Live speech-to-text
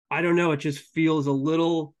I don't know. It just feels a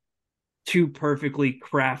little too perfectly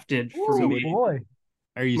crafted for Oh me. boy.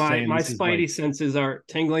 Are you My saying my this is like spidey senses are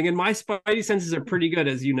tingling, and my spidey senses are pretty good,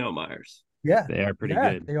 as you know, Myers. Yeah. they are pretty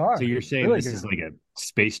Yeah, good? they So are. you're saying Really this good. is like a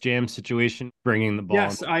Space Jam situation, bringing the ball in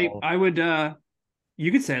Yes, the I wall? I would.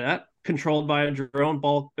 You could say that controlled by a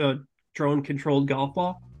drone controlled golf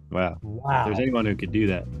ball. Wow. If there's Wow. anyone who could do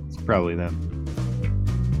that, it's probably them.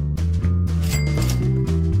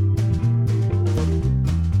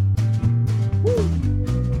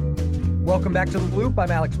 Welcome back to The Loop. I'm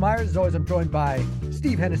Alex Myers. As always, I'm joined by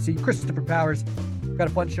Steve Hennessy, Christopher Powers. We've got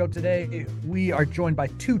a fun show today. We are joined by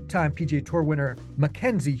two-time PGA Tour winner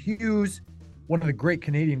Mackenzie Hughes, one of the great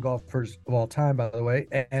Canadian golfers of all time, by the way.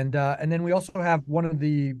 And then we also have one of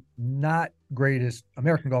the not greatest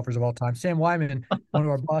American golfers of all time, Sam Wyman, one of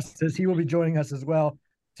our bosses. He will be joining us as well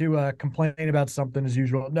to complain about something as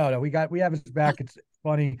usual. No, we have his back. It's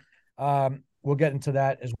funny. We'll get into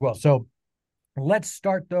that as well. So let's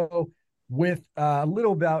start though with a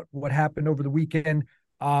little about what happened over the weekend.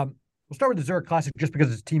 We'll start with the Zurich Classic just because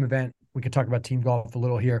it's a team event. We can talk about team golf a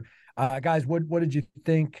little here. Guys, what did you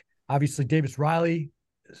think? Obviously, Davis Riley,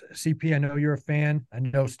 CP, I know you're a fan. I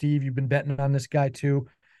know, Steve, you've been betting on this guy too.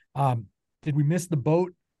 Did we miss the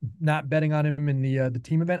boat not betting on him in the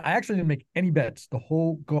team event? I actually didn't make any bets the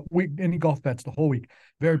whole week, any golf bets the whole week.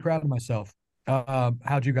 Very proud of myself.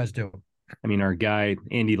 How'd you guys do? I mean, our guy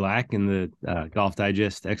Andy Lack in the Golf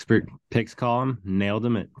Digest expert picks column nailed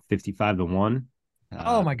him at 55-1.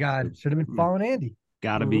 Oh my God, should have been following Andy.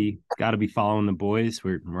 Gotta be following the boys.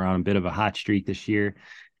 We're on a bit of a hot streak this year.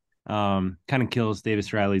 Kind of kills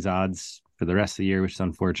Davis Riley's odds for the rest of the year, which is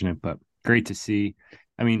unfortunate, but great to see.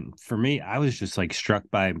 I mean, for me, I was just like struck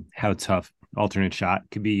by how tough alternate shot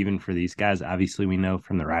could be, even for these guys. Obviously, we know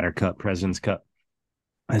from the Ryder Cup, President's Cup,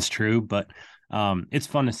 that's true, but it's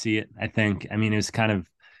fun to see it. I think. I mean, it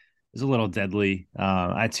was a little deadly.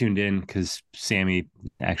 I tuned in because Sammy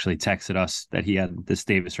actually texted us that he had this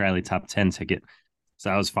Davis Riley top 10 ticket. So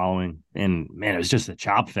I was following, and man, it was just a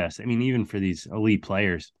chop fest. I mean, even for these elite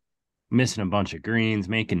players, missing a bunch of greens,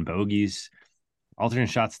 making bogeys, alternate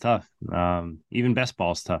shots tough. Even best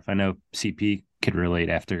ball's tough. I know CP could relate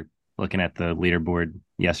after looking at the leaderboard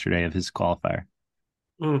yesterday of his qualifier.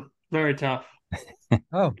 Very tough.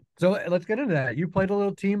 Oh, so let's get into that. You played a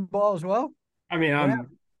little team ball as well? I mean,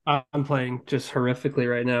 What I'm playing just horrifically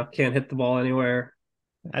right now. Can't hit the ball anywhere.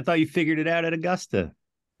 I thought you figured it out at Augusta.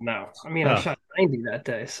 No, I mean, I Oh, shot 90 that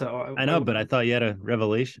day, so I know, but I thought you had a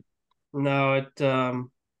revelation. no,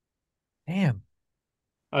 Damn.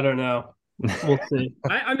 I don't know. We'll see.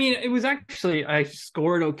 I mean, it was actually I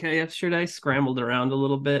scored okay yesterday. Scrambled around a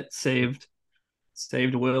little bit. Saved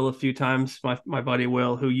Will a few times. My buddy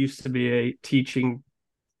Will, who used to be a teaching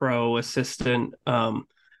pro assistant,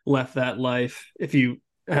 left that life. If you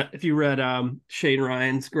read Shane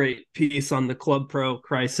Ryan's great piece on the Club Pro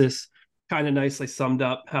crisis, kind of nicely summed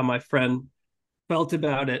up how my friend felt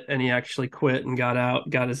about it, and he actually quit and got out,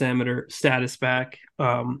 got his amateur status back.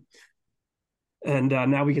 And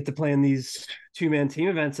now we get to play in these two-man team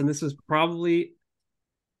events, and this was probably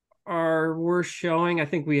our worst showing. I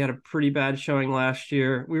think we had a pretty bad showing last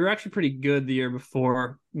year. We were actually pretty good the year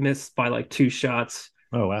before, missed by like 2 shots.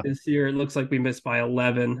 Oh, wow. This year it looks like we missed by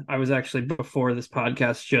 11. I was actually before this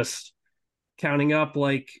podcast just counting up,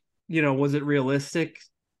 like, was it realistic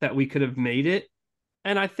that we could have made it?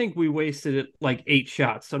 And I think we wasted it like 8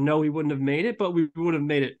 shots. So no, we wouldn't have made it, but we would have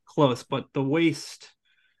made it close. But the waste,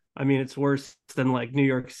 I mean, it's worse than like New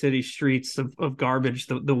York City streets of garbage,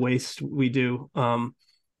 the waste we do.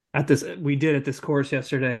 We did at this course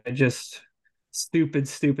yesterday, just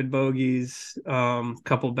stupid bogeys,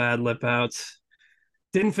 couple bad lip outs.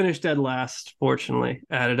 Didn't finish dead last, fortunately.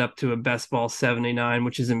 Added up to a best ball 79,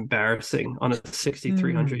 which is embarrassing on a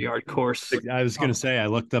 6,300-yard course. I was going to say, I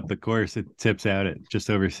looked up the course. It tips out at just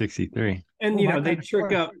over 63. And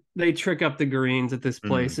they trick up the greens at this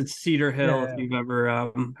place. It's Cedar Hill, if you've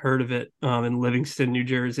ever heard of it, in Livingston, New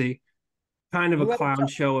Jersey. Kind of a clown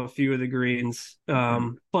show, a few of the greens.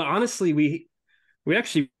 But honestly, we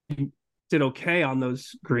actually did okay on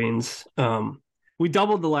those greens. We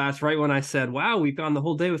doubled the last right when I said, wow, we've gone the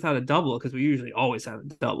whole day without a double, because we usually always have a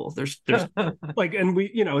double. There's like, and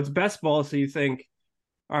it's best ball. So you think,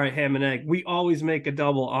 all right, ham and egg, we always make a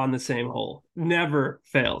double on the same hole. Never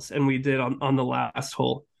fails. And we did on the last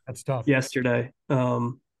hole. That's tough. Yesterday.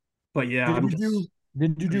 But yeah,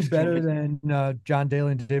 did you do better than John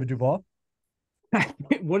Daly and David Duval?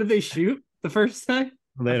 What did they shoot the first day?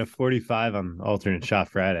 They had a 45 on alternate shot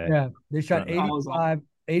Friday. Yeah, they shot 85,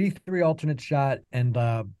 83 alternate shot, and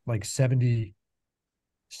like 70,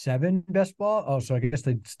 7 best ball. Oh, so I guess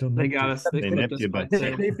they still They nipped got you. us. They They flipped nipped us you by by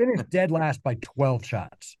two. They finished dead last by 12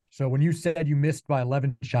 shots. So when you said you missed by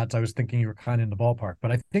 11 shots, I was thinking you were kind of in the ballpark.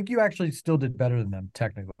 But I think you actually still did better than them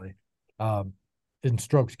technically, um, in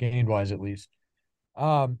strokes gained wise at least.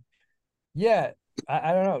 Um, yeah,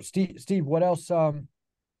 I don't know, Steve. What else?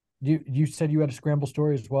 You said you had a scramble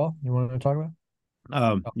story as well. You wanted to talk about?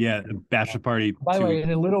 Oh, Yeah, bachelor party by the 2 way, weeks.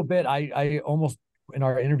 in a little bit, I almost in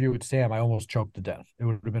our interview with Sam, I almost choked to death. It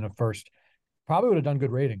would have been a first. Probably would have done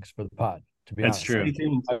good ratings for the pod, to be That's honest. true. Stay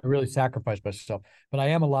tuned. I really sacrificed myself, but I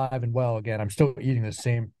am alive and well again. I'm still eating the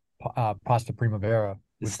same pasta primavera.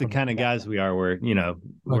 It's the kind of guys we are where, like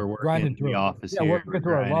we're working grinding in the through it. office Yeah, here, we're working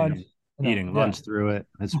through our lunch. grinding, eating Yeah. lunch through it.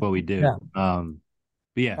 That's what we do. Yeah.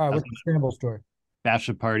 But yeah, All right, I was what's the scramble story?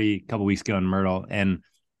 bachelor party a couple weeks ago in Myrtle, and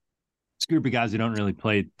this group of guys who don't really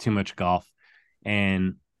play too much golf.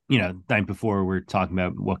 And, the night before we're talking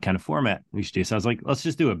about what kind of format we should do. So I was like, let's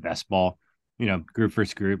just do a best ball, group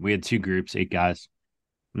versus group. We had 2 groups, 8 guys.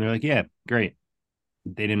 And they're like, yeah, great.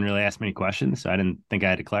 They didn't really ask many questions, so I didn't think I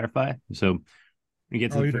had to clarify. So we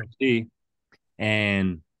get to the first tee,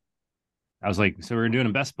 and I was like, so we're doing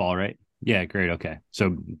a best ball, right? Yeah, great. Okay.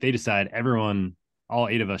 So they decide all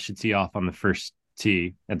 8 of us should tee off on the first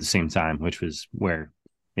tee at the same time, which was where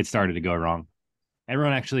it started to go wrong.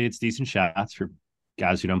 Everyone actually hits decent shots for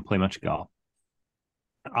guys who don't play much golf.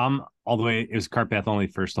 I'm all the way, it was cart path only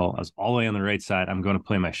first hole. I was all the way on the right side. I'm going to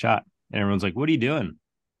play my shot. And everyone's like, what are you doing?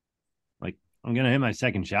 Like, I'm going to hit my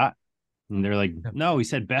second shot. And they're like, no, we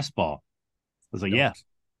said best ball. I was like, yeah.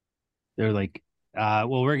 They're like,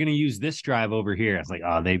 well, we're going to use this drive over here. I was like,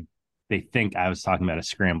 oh, they think I was talking about a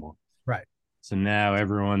scramble. Right. So now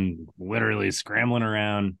everyone literally is scrambling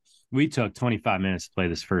around. We took 25 minutes to play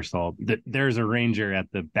this first hole. There's a ranger at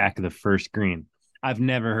the back of the first green. I've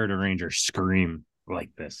never heard a ranger scream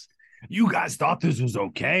like this. You guys thought this was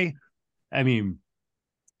okay? I mean,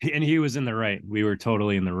 and he was in the right. We were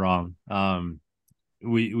totally in the wrong.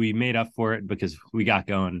 We made up for it because we got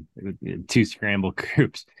going 2 scramble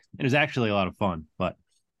groups. It was actually a lot of fun, but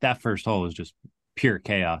that first hole was just pure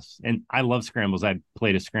chaos. And I love scrambles. I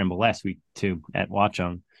played a scramble last week too at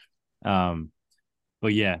Watchung.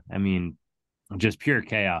 But yeah, I mean, just pure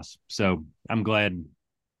chaos. So I'm glad,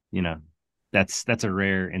 that's a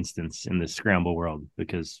rare instance in the scramble world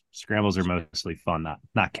because scrambles are mostly fun,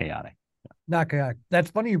 not chaotic. Not chaotic.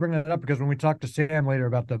 That's funny you bring that up because when we talk to Sam later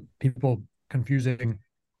about the people confusing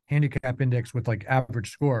handicap index with like average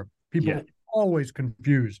score, people always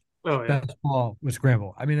confuse best ball with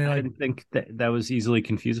scramble. I mean, I didn't think that was easily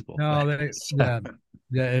confusable. No,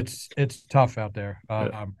 it's tough out there.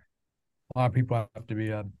 A lot of people have to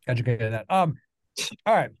be educated in that. All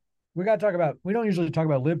right, we got to talk about. We don't usually talk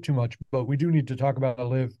about LIV too much, but we do need to talk about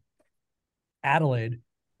LIV Adelaide,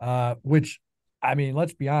 which I mean,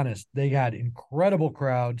 let's be honest, they had incredible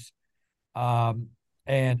crowds, and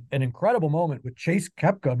an incredible moment with Chase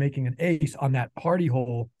Koepka making an ace on that party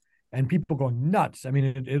hole, and people going nuts. I mean,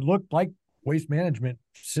 it looked like Waste Management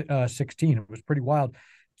 16. It was pretty wild.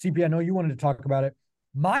 CP, I know you wanted to talk about it.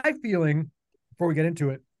 My feeling, before we get into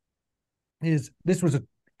it, is this was a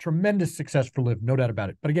tremendous success for LIV, no doubt about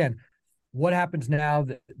it. But again, what happens now?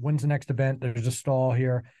 When's the next event? There's a stall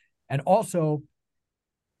here. And also,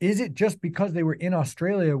 is it just because they were in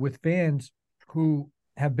Australia with fans who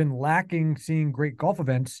have been lacking seeing great golf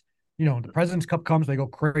events? The President's Cup comes, they go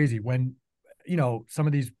crazy. When, some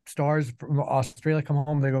of these stars from Australia come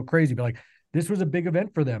home, they go crazy. But like, this was a big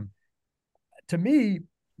event for them. To me,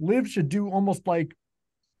 LIV should do almost like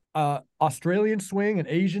Australian swing and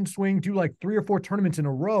Asian swing, do like 3 or 4 tournaments in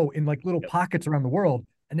a row in like little pockets around the world,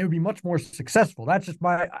 and they would be much more successful. That's just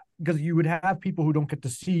because you would have people who don't get to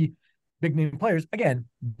see big name players. Again,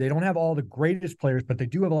 they don't have all the greatest players, but they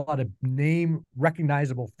do have a lot of name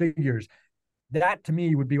recognizable figures. That to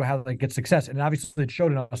me would be how they get success. And obviously it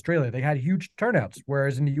showed in Australia. They had huge turnouts,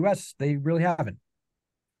 whereas in the US, they really haven't.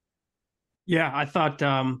 Yeah, I thought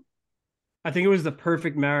I think it was the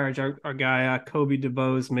perfect marriage. Our guy Kobe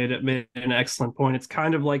DeBose made an excellent point. It's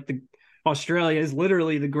kind of like Australia is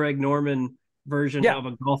literally the Greg Norman version of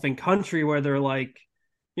a golfing country where they're like,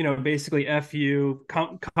 basically F you,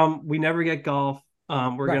 come, we never get golf.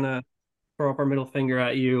 We're gonna throw up our middle finger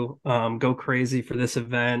at you, go crazy for this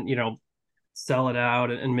event, sell it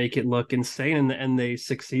out and make it look insane. And they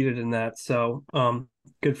succeeded in that. So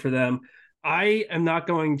good for them. I am not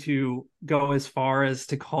going to go as far as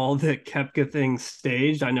to call the Koepka thing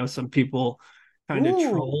staged. I know some people kind of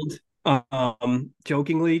trolled,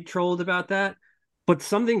 jokingly trolled about that, but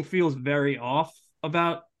something feels very off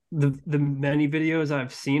about the many videos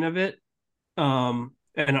I've seen of it. And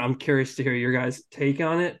I'm curious to hear your guys' take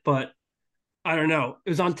on it. But I don't know. It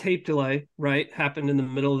was on tape delay, right? Happened in the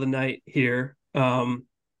middle of the night here.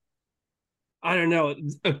 I don't know.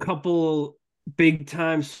 A couple big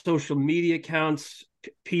time social media accounts,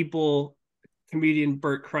 people, comedian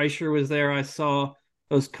Bert Kreischer was there. I saw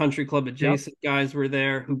those country club Yep. adjacent guys were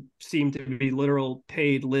there who seemed to be literal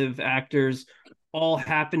paid live actors. All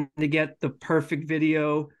happened to get the perfect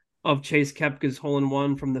video of Chase Koepka's hole in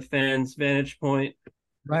one from the fans' vantage point.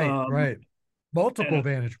 Right, Um, right. Multiple and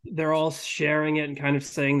vantage. they're all sharing it and kind of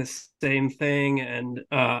saying the same thing. And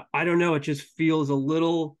I don't know, it just feels a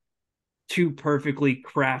little too perfectly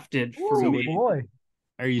crafted for Oh me. boy.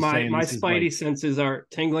 Are you My saying my this is like spidey senses are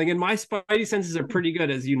tingling, and my spidey senses are pretty good,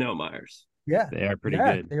 as you know, Myers. Yeah. they are pretty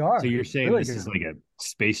Yeah, good? they So are. you're saying Really this good. is like a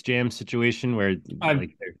Space Jam situation where I've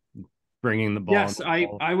like they're bringing the ball in Yes, the I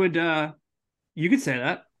ball? I would you could say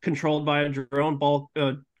that controlled by a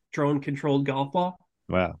drone controlled golf ball.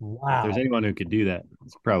 Wow. If there's Wow. anyone who could do that,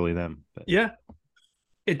 it's probably them. But Yeah,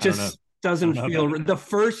 it I don't know. just I don't doesn't know about feel it. the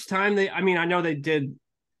first time they. I mean, I know they did.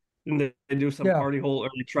 They do some Yeah. party hole, or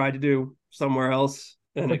they tried to do somewhere else,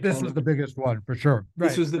 and But it this kind was of. the biggest one for sure. This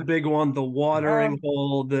Right. was the big one, the watering Um,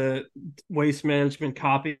 hole, the waste management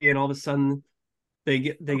copy, and all of a sudden they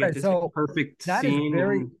get okay, this like, so perfect that is scene,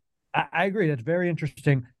 very and I agree. That's very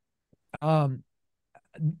interesting. Um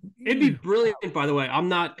it'd be brilliant. By the way, I'm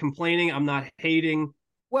not complaining, I'm not hating,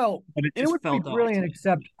 well, but it it just would be felt off to brilliant, me.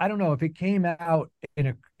 except I don't know if it came out in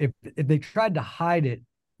a if they tried to hide it and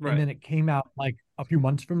Right? then it came out like a few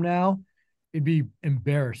months from now, it'd be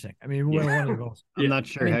embarrassing. I mean, Yeah. one of the goals. I'm Yeah. not I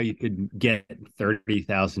sure how mean, you could get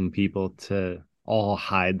 30,000 people to all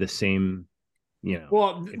hide the same,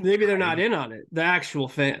 Well, it's maybe they're not crazy. in on it. The actual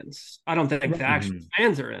fans. I don't think the right. actual Mhm.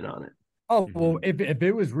 fans are in on it. Oh, well, Mhm. if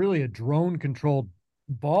it was really a drone controlled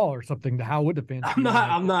ball or something, how would the fans I'm be in on not.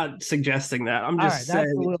 it? I'm not suggesting that. I'm All right, just that's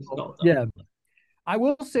saying a it just little, felt off. yeah. I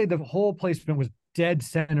will say the whole placement was dead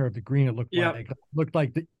center of the green. It Yep. looked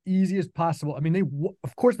like the easiest possible. I mean,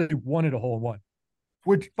 of course they wanted a hole in one,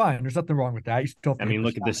 which fine. There's nothing wrong with that. You still have I to hit mean, the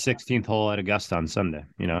look at the shot. 16th hole at Augusta on Sunday.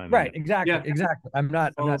 I Right, mean, exactly, Yeah. exactly. I'm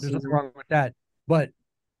Funnel not. There's nothing season. wrong with that. But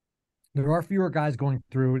there are fewer guys going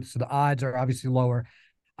through, so the odds are obviously lower.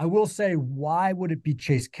 I will say, why would it be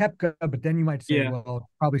Chase Koepka? But then you might say, Yeah. well, it's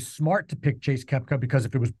probably smart to pick Chase Koepka because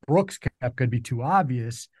if it was Brooks Koepka, it'd be too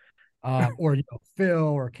obvious. Or Phil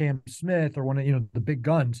or Cam Smith or one of the big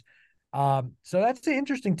guns. So that's an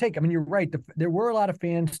interesting take. I mean, you're right. There were a lot of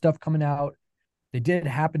fan stuff coming out. They did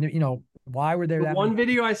happen to, why were there The that many one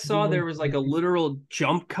video I saw, videos? there was like a literal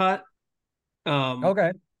jump cut. Um,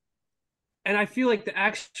 Okay, and I feel like the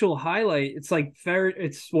actual highlight, it's like very,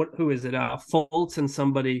 it's what, who is it? Fultz and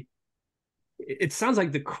somebody. It sounds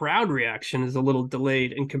like the crowd reaction is a little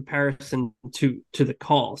delayed in comparison to the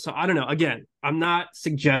call. So I don't know. Again, I'm not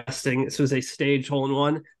suggesting this was a stage hole in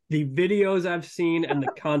one. The videos I've seen and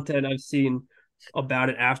the content I've seen about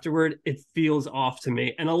it afterward, it feels off to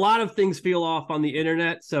me. And a lot of things feel off on the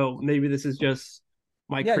internet. So maybe this is just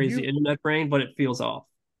my yeah, crazy internet brain, but it feels off.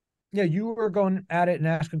 you were going at it and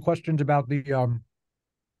asking questions about the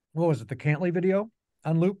what was it, the Cantley video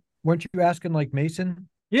on loop? Weren't you asking like Mason?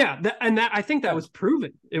 Yeah, and that I think that Yeah, was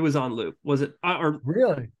proven. It was on loop. Was it? Or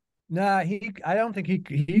really? Nah, I don't think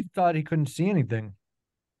he thought he couldn't see anything.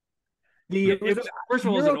 It was first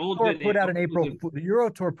of all, it was an Euro old Tour video. put out an Was April it the Euro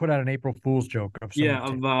Tour put out an April Fool's joke of Yeah,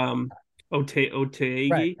 someone of right,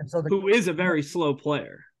 Otaegi, and so who is a very slow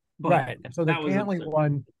player, but right, and so the that was Cantley absurd.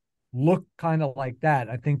 one looked kind of like that.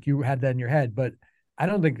 I think you had that in your head, but I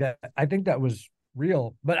don't think that. I think that was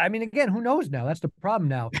real. But I mean, again, who knows now? That's the problem.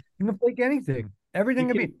 Now you can fake anything. You Everything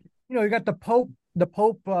can be. can You got the Pope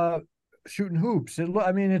shooting hoops.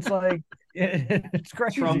 I mean, it's like it's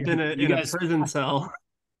crazy. Trump you in a guys, prison cell,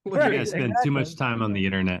 you Right, guys literally. spend too exactly. much time on the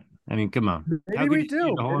internet. I mean, come on. How Maybe could we you see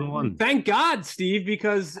do. a hole Maybe in we, one? Thank God, Steve,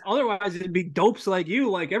 because otherwise it'd be dopes like you,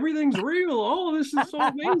 like everything's real. Oh, this is so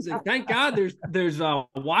amazing. Thank God there's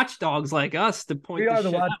watchdogs like us to point we the are the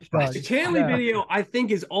shit out. The watchdogs. Canley Yeah, video, I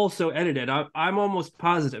think, is also edited. I'm almost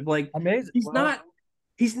positive. Like amazing. he's Well, not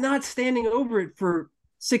he's not standing over it for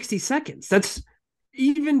 60 seconds. That's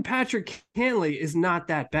even Patrick Canley is not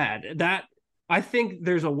that bad. That I think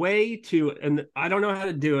there's a way to, and I don't know how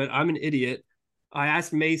to do it. I'm an idiot. I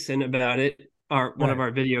asked Mason about it, one of right,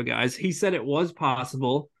 our video guys. He said it was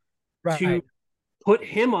possible to right, put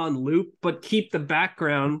him on loop, but keep the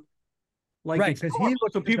background like right. it's Because normal. he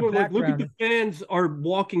looks So at the people are like, look at background the fans are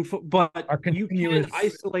walking, but are you can continuous.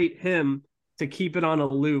 isolate him to keep it on a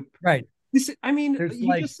loop. Right. I mean, There's you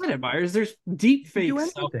like just said it, Myers. There's deep you can fake do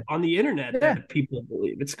stuff anything. on the internet Yeah, that people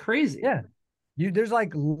believe. It's crazy. yeah. There's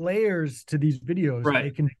like layers to these videos. Right.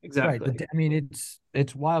 They can right. Exactly. I mean,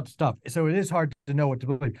 it's wild stuff. So it is hard to know what to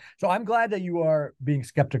believe. So I'm glad that you are being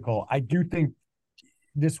skeptical. I do think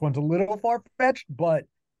this one's a little far-fetched, but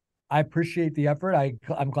I appreciate the effort.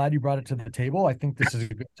 I'm glad you brought it to the table. I think this is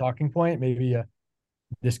a good talking point. Maybe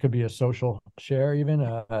this could be a social share even,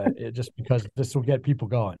 just because this will get people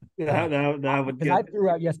going. Yeah, that would get.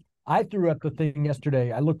 I threw out the thing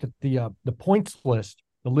yesterday. I looked at the points list,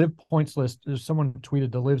 the LIV points list. There's someone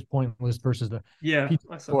tweeted the LIV's point list versus the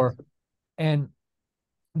I saw Tour, and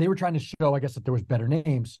they were trying to show, I guess, that there was better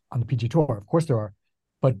names on the PGA Tour. Of course there are,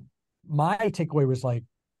 but my takeaway was like,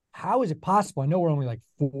 how is it possible? I know we're only like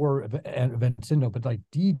 4 events in, but like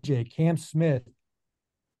DJ, Cam Smith,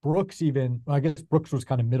 Brooks, even, well, I guess Brooks was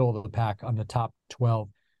kind of middle of the pack on the top 12.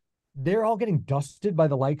 They're all getting dusted by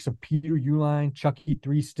the likes of Peter Uihlein, Chucky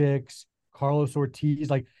Three Sticks, Carlos Ortiz.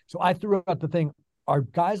 Like, so I threw out the thing: are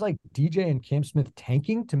guys like DJ and Cam Smith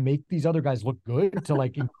tanking to make these other guys look good, to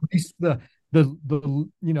like increase the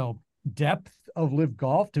depth of LIV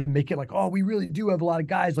golf, to make it like, oh, we really do have a lot of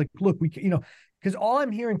guys. Like, look, we can, because all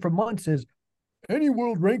I'm hearing for months is any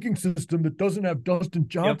world ranking system that doesn't have Dustin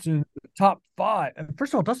Johnson in the top 5. And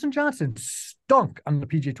first of all, Dustin Johnson stunk on the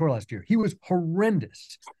PGA Tour last year. He was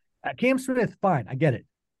horrendous. Cam Smith, fine, I get it.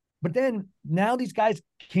 But then now these guys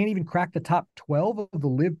can't even crack the top 12 of the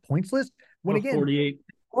LIV points list. When again,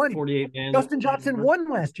 48 man. Dustin Johnson won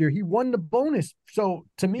last year. He won the bonus. So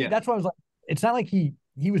to me, that's why I was like, it's not like he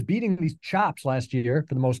was beating these chops last year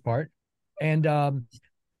for the most part. And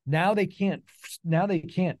now they can't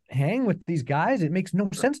hang with these guys. It makes no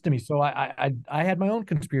sense to me. So I had my own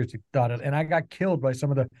conspiracy thought, and I got killed by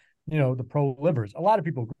some of the the pro livers. A lot of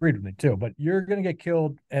people agreed with me too, but you're going to get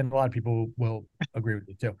killed, and a lot of people will agree with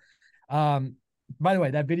you too. By the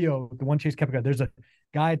way, that video, the one Chase Koepka, there's a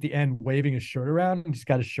guy at the end waving his shirt around, and he's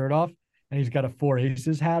got his shirt off, and he's got a 4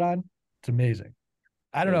 Aces hat on. It's amazing.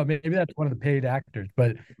 I don't know, maybe that's one of the paid actors,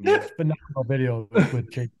 but it's a phenomenal video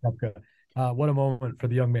with Chase Koepka. What a moment for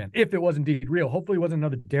the young man, if it was indeed real. Hopefully it wasn't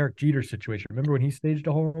another Derek Jeter situation. Remember when he staged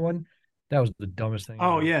a hole-in-one? That was the dumbest thing.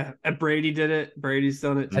 Oh, yeah. And Brady did it. Brady's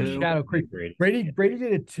done it too. Shadow Creek. Brady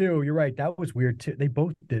did it too. You're right. That was weird too. They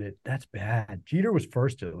both did it. That's bad. Jeter was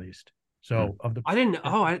first at least. So I didn't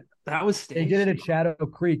know. That was staged. They did it at Shadow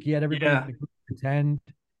Creek. He had everybody pretend.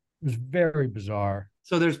 It was very bizarre.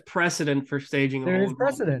 So there's precedent for staging. There is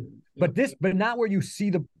precedent. But not where you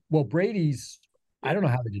see Brady's. I don't know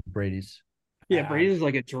how they did Brady's. Yeah, Brady's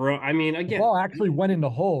like a drone. I mean, again, the ball actually went in the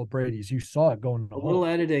hole. Brady's. You saw it going in the hole. Little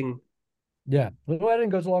editing. Yeah, little editing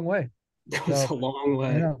goes a long way. Goes a long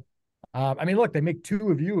way. I mean, look, they make 2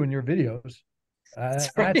 of you in your videos. That's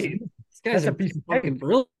right. These guys are fucking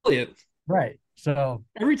brilliant. Right. So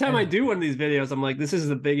every time I do one of these videos, I'm like, this is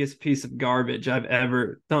the biggest piece of garbage I've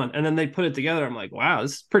ever done. And then they put it together. I'm like, wow,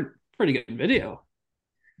 this is pretty good video.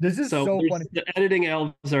 This is so funny. The editing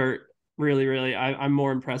elves are really, really, I'm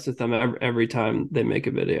more impressed with them every time they make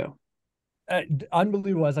a video.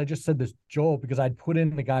 Unbelievable. As I just said this, Joel, because I'd put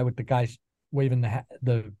in the guy with the guy waving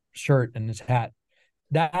the shirt and his hat.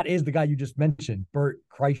 That is the guy you just mentioned, Bert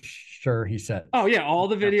Kreischer, he said. Oh, yeah, all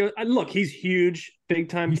the videos. Look, he's huge,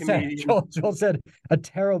 big-time comedian. Joel said, a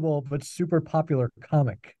terrible but super popular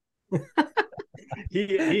comic. he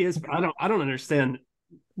is. I don't understand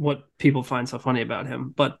what people find so funny about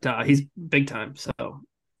him, but he's big time. So,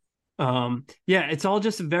 yeah, it's all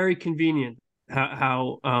just very convenient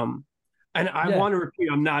how and I want to repeat,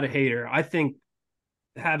 I'm not a hater. I think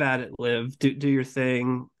have at it, LIV, do your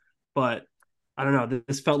thing, but I don't know.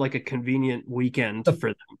 This felt like a convenient weekend for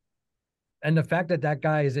them. And the fact that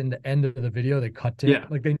guy is in the end of the video, they cut to him,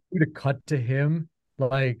 like they need to cut to him,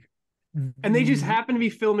 like, and they just happen to be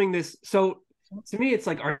filming this. So to me, it's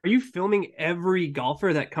like, are you filming every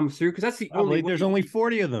golfer that comes through? Because that's the only. There's only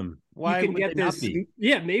 40 of them. Why you can get this?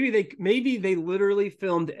 Yeah, maybe they literally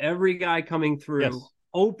filmed every guy coming through,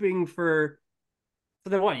 hoping for. So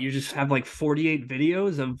then what? You just have like 48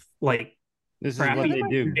 videos of like. This is what they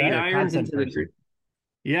do. 8 irons into the.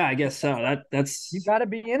 Yeah, I guess so. That's you got to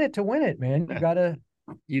be in it to win it, man. You got to.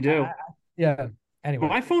 You do. Yeah. Anyway,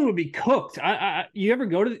 my phone would be cooked. You ever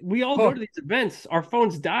go to? We all go to these events. Our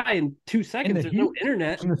phones die in 2 seconds. There's no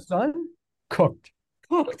internet. In the sun, cooked.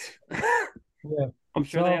 Yeah, I'm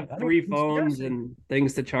sure they have 3 phones and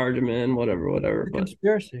things to charge them in. Whatever.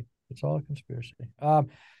 Conspiracy. It's all a conspiracy. All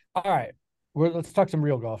right. Let's talk some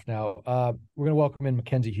real golf now. We're gonna welcome in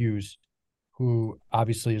Mackenzie Hughes, who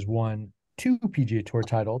obviously has won 2 PGA Tour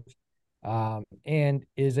titles, and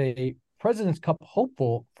is a President's Cup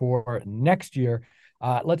hopeful for next year.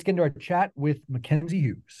 Let's get into our chat with Mackenzie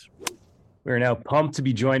Hughes. We're now pumped to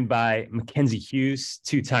be joined by Mackenzie Hughes,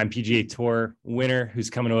 two-time PGA Tour winner, who's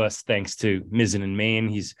coming to us thanks to Mizzen in Maine.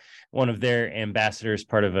 He's one of their ambassadors,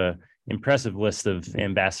 part of a impressive list of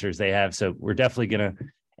ambassadors they have. So we're definitely going to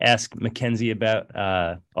ask Mackenzie about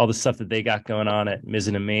all the stuff that they got going on at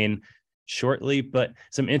Mizzen in Maine shortly, but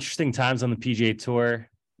some interesting times on the PGA Tour,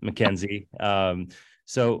 Mackenzie.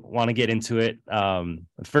 So want to get into it.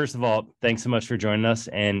 First of all, thanks so much for joining us.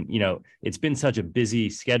 And, it's been such a busy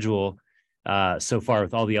schedule so far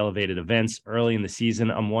with all the elevated events early in the season.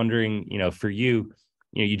 I'm wondering, for you,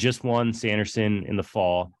 you just won Sanderson in the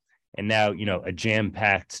fall and now, a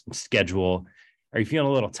jam-packed schedule. Are you feeling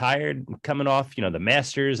a little tired coming off, the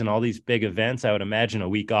Masters and all these big events? I would imagine a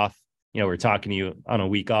week off, we're talking to you on a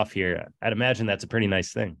week off here. I'd imagine that's a pretty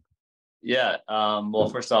nice thing. Yeah. Well,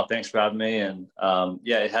 first off, thanks for having me. And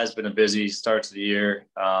it has been a busy start to the year.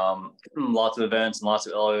 Lots of events and lots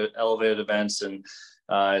of elevated events. And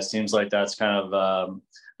it seems like that's kind of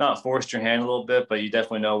not forced your hand a little bit, but you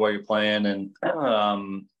definitely know where you're playing, and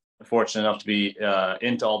fortunate enough to be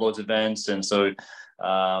into all those events. And so,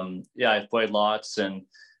 I've played lots, and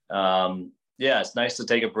it's nice to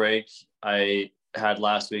take a break. I had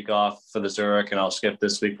last week off for the Zurich, and I'll skip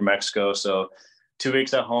this week for Mexico. So 2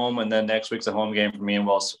 weeks at home, and then next week's a home game for me in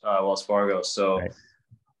Wells Fargo. So right.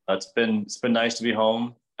 It's been nice to be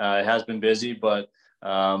home. It has been busy, but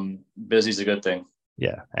busy is a good thing.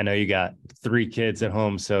 Yeah, I know you got 3 kids at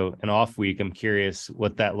home, so an off week. I'm curious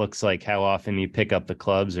what that looks like. How often you pick up the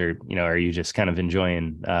clubs, or are you just kind of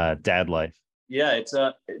enjoying dad life? Yeah,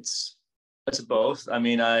 it's both. I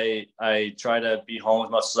mean, I try to be home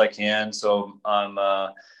as much as I can, so I'm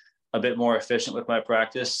a bit more efficient with my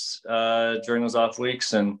practice during those off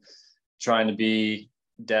weeks, and trying to be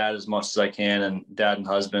dad as much as I can, and dad and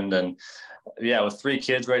husband. And with 3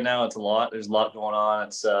 kids right now, it's a lot. There's a lot going on.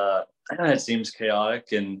 It seems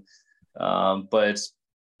chaotic, and but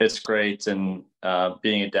it's great. And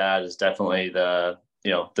being a dad is definitely the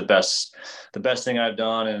best thing I've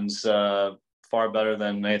done, and it's far better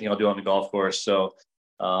than anything I'll do on the golf course. So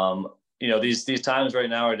these times right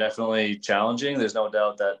now are definitely challenging. There's no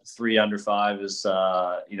doubt that 3 under 5 is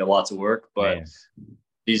lots of work, but man,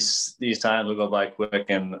 these times will go by quick,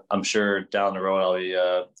 and I'm sure down the road I'll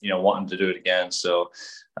be wanting to do it again. So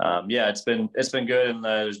it's been good, and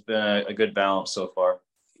there's been a good balance so far.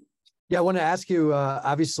 Yeah, I want to ask you,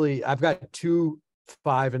 obviously I've got 2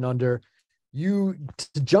 5 and under. You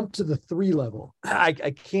to jump to the 3 level, I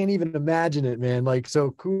can't even imagine it, man. Like,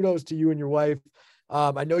 so kudos to you and your wife.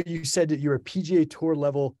 I know you said that you're a PGA Tour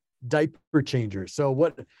level diaper changer. So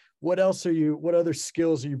what other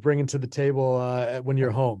skills are you bringing to the table when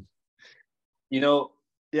you're home?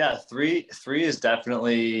 3 is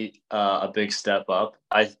definitely a big step up.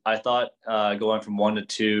 I thought going from 1 to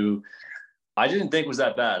 2, I didn't think was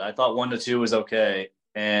that bad. I thought 1 to 2 was okay,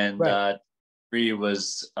 and right. 3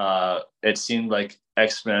 was it seemed like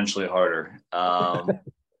exponentially harder. I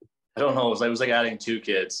don't know. It was like adding 2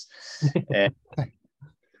 kids, and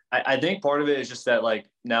I think part of it is just that, like,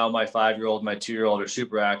 now my 5-year-old, my 2-year-old are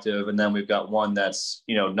super active, and then we've got one that's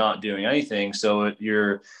not doing anything. So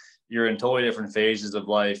you're in totally different phases of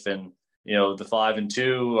life, and the 5 and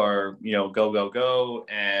 2 are go,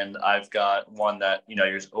 and I've got one that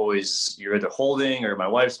you're either holding or my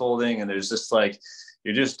wife's holding, and there's just like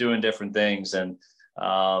you're just doing different things. And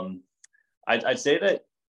I'd say that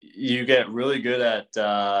you get really good at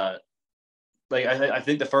I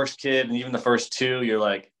think the first kid and even the first 2,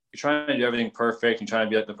 you're trying to do everything perfect and trying to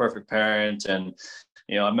be like the perfect parent. And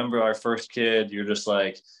I remember our first kid, you're just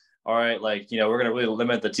like, all right, we're going to really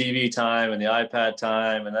limit the TV time and the iPad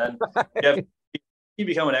time. And then you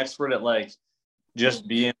become an expert at just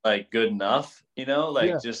being good enough,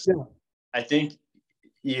 I think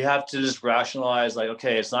you have to just rationalize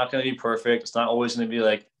okay, it's not going to be perfect. It's not always going to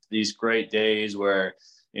be these great days where,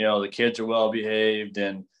 the kids are well behaved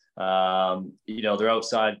and, they're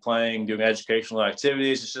outside playing, doing educational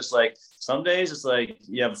activities. It's just some days it's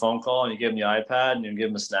you have a phone call and you give them the iPad and you give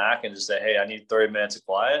them a snack and just say, hey, I need 30 minutes of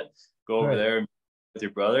quiet. Go over there with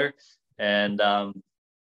your brother. And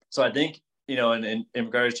so I think, in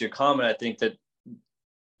regards to your comment, I think that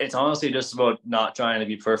it's honestly just about not trying to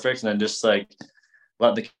be perfect, and then just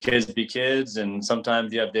let the kids be kids. And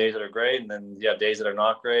sometimes you have days that are great, and then you have days that are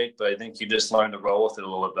not great. But I think you just learn to roll with it a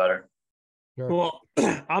little bit better. Sure. Well,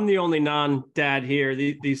 I'm the only non-dad here.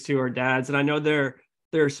 These 2 are dads, and I know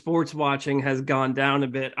their sports watching has gone down a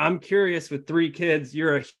bit. I'm curious, with 3 kids,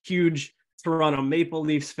 you're a huge Toronto Maple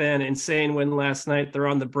Leafs fan. Insane win last night. They're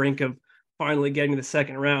on the brink of finally getting to the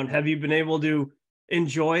second round. Have you been able to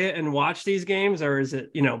enjoy it and watch these games, or is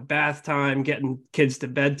it bath time, getting kids to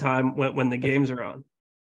bedtime when the games are on?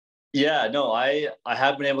 Yeah, no, I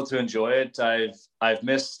have been able to enjoy it. I've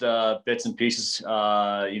missed bits and pieces,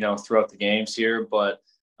 throughout the games here, but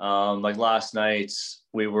like last night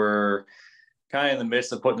we were kind of in the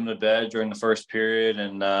midst of putting them to bed during the first period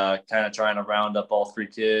and kind of trying to round up all three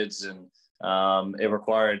kids, and it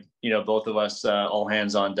required both of us all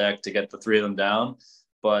hands on deck to get the three of them down.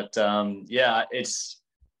 But yeah,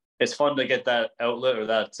 it's fun to get that outlet, or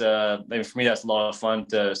that maybe for me that's a lot of fun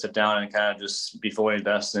to sit down and kind of just be fully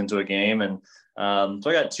invested into a game. And so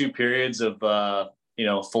I got 2 periods of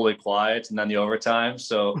fully quiet, and then the overtime.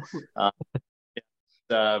 So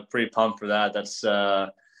pretty pumped for that. That's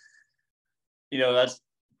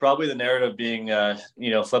probably the narrative being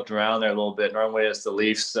flipped around there a little bit. Normally it's the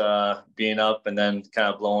Leafs being up and then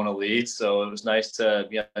kind of blowing a lead. So it was nice to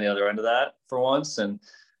be on the other end of that for once, and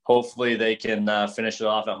hopefully they can finish it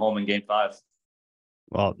off at home in Game 5.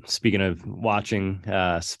 Well, speaking of watching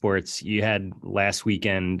sports, you had last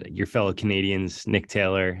weekend your fellow Canadians, Nick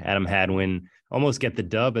Taylor, Adam Hadwin, almost get the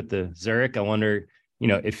dub at the Zurich. I wonder,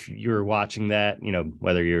 if you were watching that,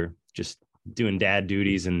 whether you're just doing dad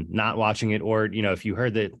duties and not watching it, or, if you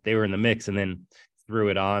heard that they were in the mix and then threw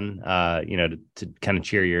it on, to kind of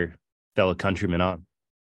cheer your fellow countrymen on.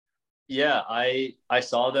 Yeah, I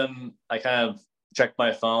saw them. I kind of checked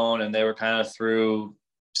my phone and they were kind of through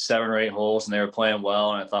 7 or 8 holes and they were playing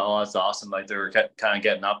well. And I thought, oh, that's awesome. Like they were kind of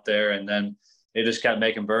getting up there, and then they just kept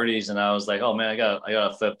making birdies. And I was like, oh man, I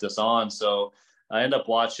gotta flip this on. So I ended up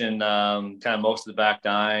watching kind of most of the back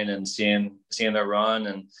 9 and seeing their run.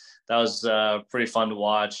 And that was pretty fun to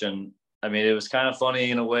watch. And I mean, it was kind of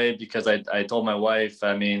funny in a way because I told my wife,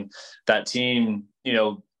 I mean, that team,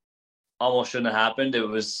 almost shouldn't have happened. It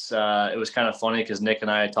was kind of funny because Nick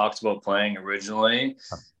and I had talked about playing originally.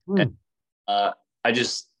 And, I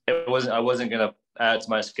wasn't going to add it to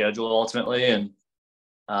my schedule ultimately. And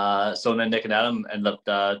so then Nick and Adam ended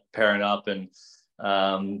up pairing up, and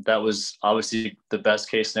that was obviously the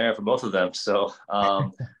best case scenario for both of them. So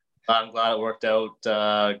I'm glad it worked out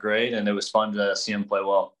great, and it was fun to see him play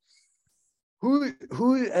well.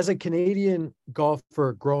 Who as a Canadian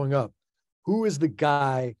golfer growing up, who is the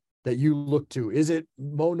guy that you look to? Is it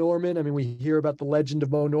Mo Norman? I mean, we hear about the legend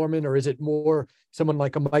of Mo Norman, or is it more someone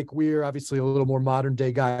like a Mike Weir, obviously a little more modern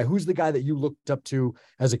day guy? Who's the guy that you looked up to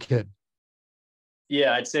as a kid?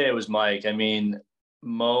 Yeah, I'd say it was Mike. I mean,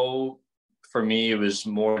 Mo, for me, it was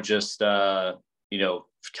more just, kind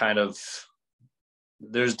of,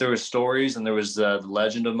 there were stories and there was the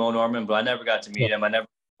legend of Mo Norman, but I never got to meet him. I never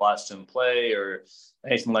watched him play or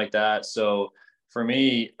anything like that. So for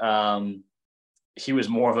me, he was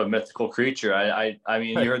more of a mythical creature. I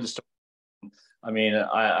mean, you heard the story. I mean,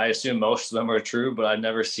 I assume most of them are true, but I've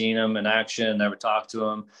never seen him in action, never talked to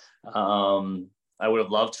him. I would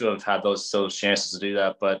have loved to have had those chances to do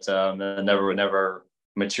that, but never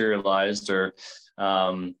materialized.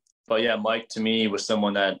 But yeah, Mike to me was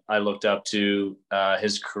someone that I looked up to,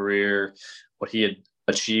 his career, what he had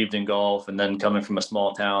achieved in golf, and then coming from a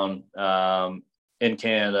small town in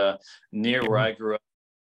Canada near where I grew up.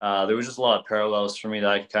 There was just a lot of parallels for me that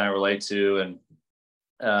I could kind of relate to.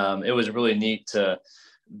 And it was really neat to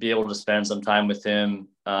be able to spend some time with him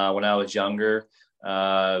when I was younger.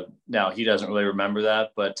 Now he doesn't really remember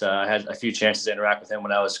that, but I had a few chances to interact with him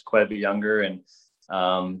when I was quite a bit younger. And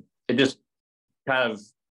it just kind of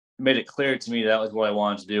made it clear to me that was what I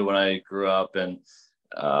wanted to do when I grew up. And,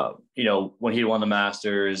 when he won the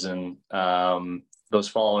Masters and those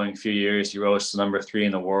following few years, he rose to number 3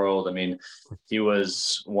 in the world. I mean, he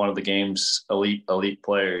was one of the game's elite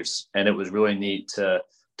players, and it was really neat to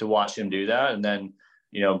watch him do that. And then,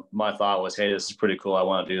 my thought was, hey, this is pretty cool. I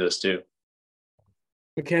want to do this too.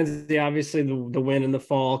 Mackenzie, obviously the win in the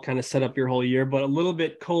fall kind of set up your whole year, but a little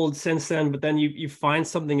bit cold since then. But then you find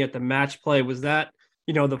something at the match play. Was that,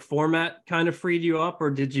 the format kind of freed you up, or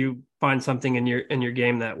did you find something in your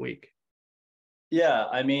game that week? Yeah,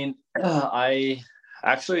 I mean, I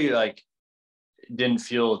actually didn't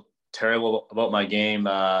feel terrible about my game.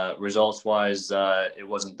 Results wise, it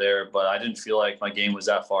wasn't there, but I didn't feel like my game was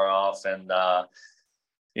that far off. And I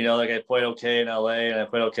played okay in LA and I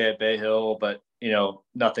played okay at Bay Hill, but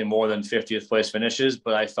nothing more than 50th place finishes.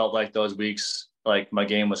 But I felt like those weeks, like my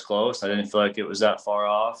game was close. I didn't feel like it was that far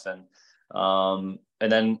off.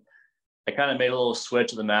 And then I kind of made a little switch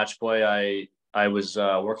to the match play. I was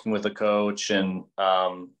working with a coach, and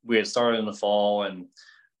we had started in the fall, and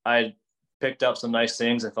I picked up some nice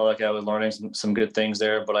things. I felt like I was learning some good things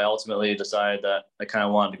there, but I ultimately decided that I kind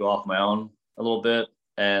of wanted to go off my own a little bit.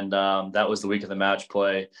 And that was the week of the match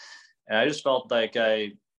play. And I just felt like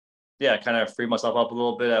I kind of freed myself up a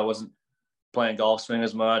little bit. I wasn't playing golf swing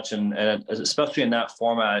as much. And especially in that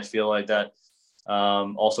format, I feel like that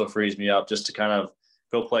also frees me up just to kind of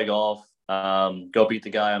go play golf, go beat the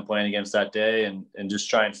guy I'm playing against that day, and just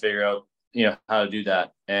try and figure out, how to do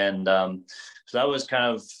that. And so that was kind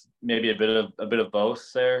of maybe a bit of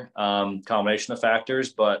both there, combination of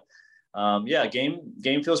factors. But yeah,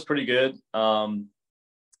 game feels pretty good.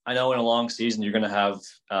 I know in a long season you're going to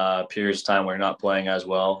have periods of time where you're not playing as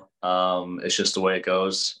well. It's just the way it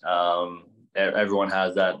goes. Everyone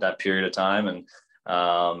has that period of time, and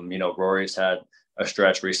Rory's had a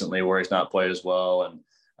stretch recently where he's not played as well, and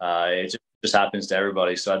it just happens to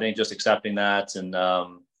everybody. So I think just accepting that, and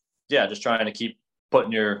just trying to keep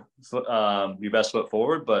putting your best foot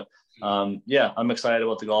forward. But I'm excited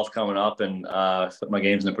about the golf coming up, and my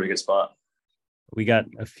game's in a pretty good spot. We got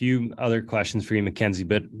a few other questions for you, Mackenzie,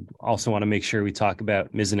 but also want to make sure we talk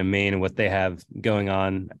about Mizzen and Main and what they have going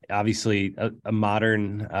on. Obviously, a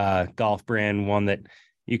modern golf brand, one that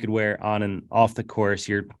you could wear on and off the course.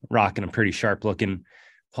 You're rocking a pretty sharp looking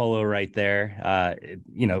polo right there.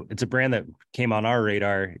 It's a brand that came on our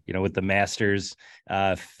radar, with the Masters,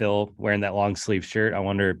 Phil wearing that long sleeve shirt. I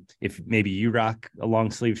wonder if maybe you rock a long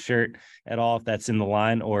sleeve shirt at all, if that's in the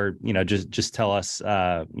line, or, just tell us,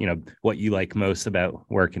 what you like most about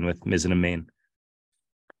working with Mizzen and Main.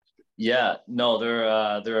 Yeah, no,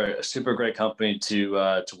 they're a super great company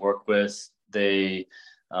to work with. They're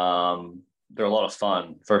a lot of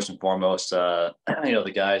fun, first and foremost. The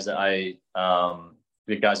guys that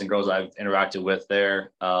the guys and girls I've interacted with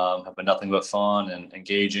there have been nothing but fun and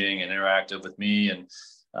engaging and interactive with me, and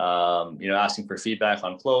asking for feedback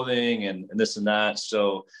on clothing and this and that.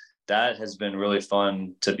 So that has been really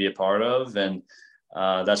fun to be a part of, and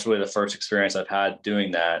that's really the first experience I've had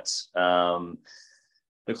doing that.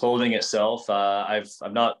 The clothing itself, I've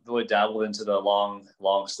not really dabbled into the long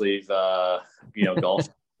sleeve golf.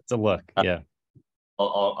 It's a look, yeah.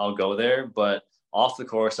 I'll go there, but off the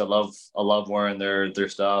course, I love wearing their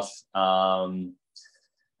stuff,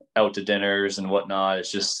 out to dinners and whatnot.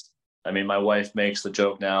 It's just, my wife makes the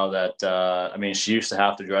joke now that, she used to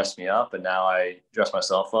have to dress me up, and now I dress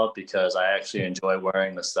myself up because I actually enjoy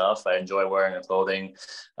wearing the stuff. I enjoy wearing the clothing,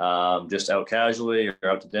 just out casually or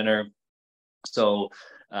out to dinner. So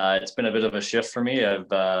it's been a bit of a shift for me. I've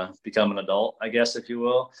become an adult, I guess, if you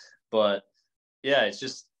will. But yeah, it's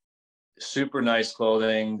just super nice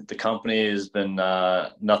clothing. The company has been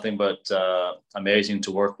nothing but amazing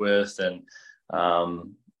to work with, and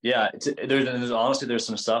there's honestly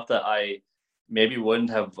some stuff that I maybe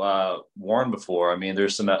wouldn't have worn before.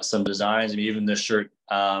 There's some designs, and even this shirt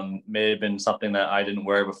may have been something that I didn't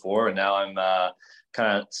wear before, and now I'm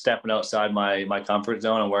kind of stepping outside my comfort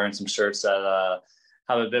zone and wearing some shirts that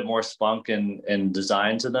have a bit more spunk and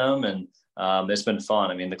design to them, and it's been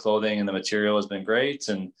fun. The clothing and the material has been great,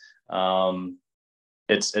 and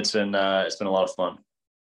it's been a lot of fun.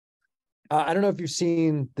 I don't know if you've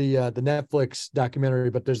seen the Netflix documentary,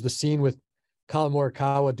 but there's the scene with Colin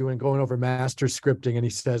Morikawa going over master scripting, and he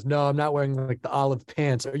says, "No, I'm not wearing like the olive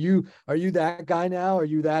pants." Are you that guy now? Are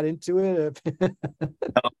you that into it? I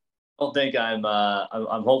don't think I'm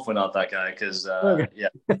hopefully not that guy, because okay.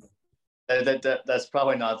 That's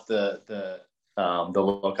probably not the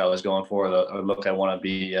look I was going for, or look I want to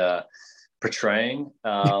be portraying.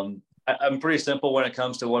 I'm pretty simple when it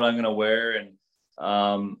comes to what I'm going to wear, and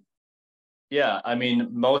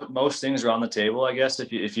most things are on the table, I guess.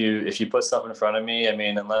 If you put stuff in front of me,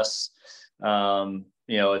 unless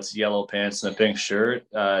it's yellow pants and a pink shirt,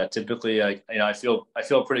 typically I feel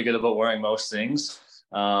pretty good about wearing most things.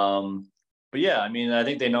 But yeah, I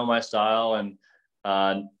think they know my style, and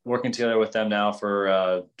working together with them now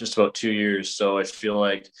for just about 2 years, so I feel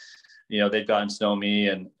like they've gotten to know me,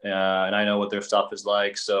 and I know what their stuff is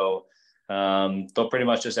like. So they'll pretty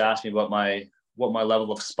much just ask me what my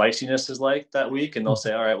level of spiciness is like that week, and they'll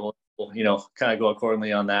say, all right, well, kind of go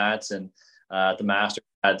accordingly on that. And the Master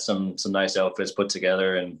had some nice outfits put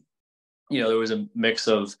together, and there was a mix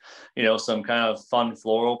of some kind of fun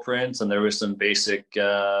floral prints, and there was some basic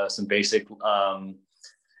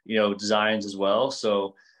designs as well.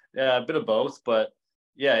 So yeah, a bit of both, but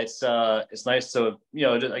yeah, it's nice to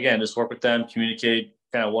just work with them, communicate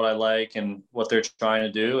kind of what I like and what they're trying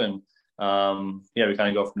to do, and we kind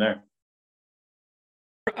of go from there.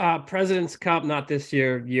 President's Cup, not this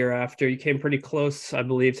year after. You came pretty close, I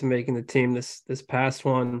believe, to making the team this past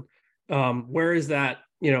one. Where is that,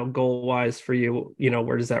 goal wise for you?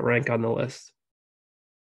 Where does that rank on the list?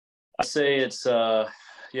 I say it's right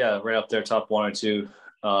up there, top 1 or 2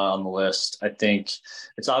 on the list. I think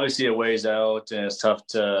it's obviously a ways out, and it's tough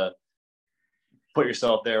to put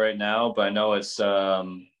yourself there right now, but I know it's all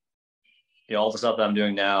the stuff that I'm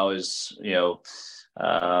doing now is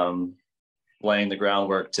laying the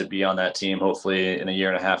groundwork to be on that team, hopefully in a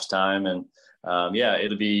year and a half's time. And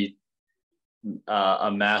it'll be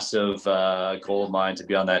a massive goal of mine to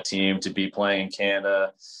be on that team, to be playing in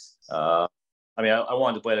Canada. I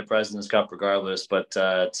wanted to play the President's Cup regardless, but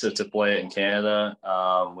to play it in Canada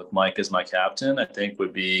with Mike as my captain, I think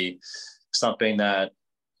would be something that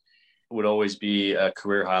would always be a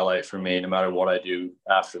career highlight for me, no matter what I do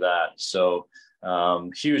after that. So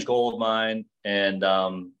huge goal of mine, and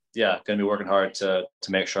going to be working hard to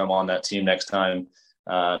make sure I'm on that team next time,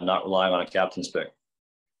 not relying on a captain's pick.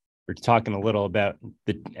 We're talking a little about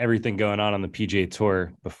everything going on the PGA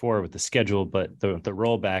Tour before with the schedule, but the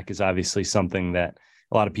rollback is obviously something that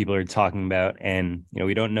a lot of people are talking about, and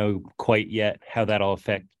we don't know quite yet how that'll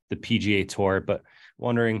affect the PGA Tour. But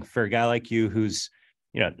wondering, for a guy like you, who's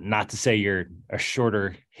not to say you're a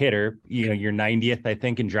shorter hitter, you're 90th, I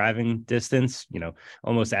think, in driving distance,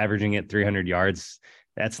 almost averaging at 300 yards.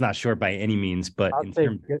 That's not short by any means, but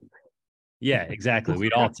yeah, exactly.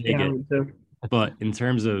 We'd all take it. But in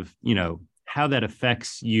terms of, how that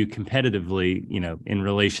affects you competitively, in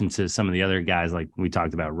relation to some of the other guys, like we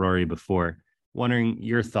talked about Rory before, wondering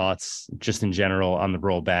your thoughts just in general on the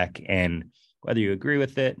rollback and whether you agree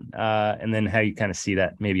with it, and then how you kind of see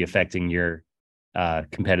that maybe affecting your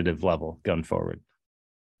competitive level going forward.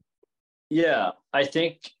 Yeah, I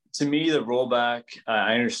think to me, the rollback,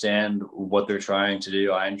 I understand what they're trying to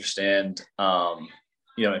do. I understand, kind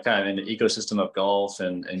of in the ecosystem of golf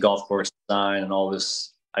and golf course design and all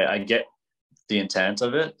this. I get the intent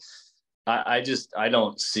of it. I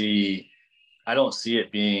don't see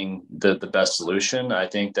it being the best solution. I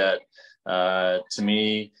think that to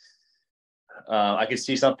me, I could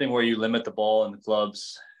see something where you limit the ball in the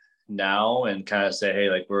clubs now and kind of say, hey,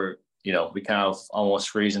 like we kind of almost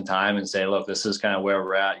freeze in time and say, look, this is kind of where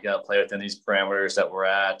we're at. You got to play within these parameters that we're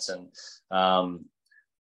at. And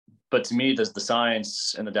but to me, the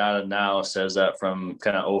science and the data now says that from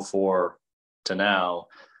kind of 2004 to now,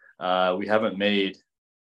 we haven't made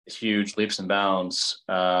huge leaps and bounds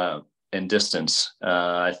in distance.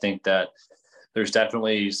 I think that there's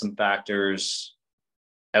definitely some factors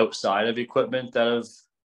outside of equipment that have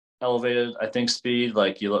elevated, I think, speed.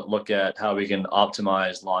 Like you look at how we can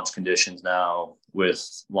optimize launch conditions now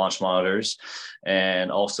with launch monitors. And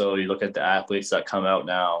also you look at the athletes that come out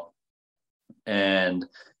now. And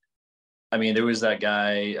I mean, there was that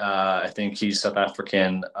guy, I think he's South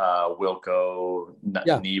African, Wilco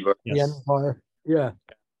Niebuhr. Yeah.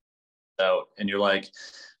 So, and you're like,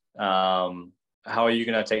 how are you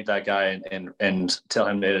going to take that guy and tell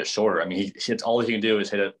him to hit it shorter? I mean, he hits, all he can do is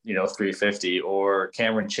hit it, 350, or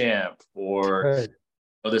Cameron Champ, or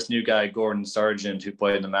this new guy, Gordon Sargent, who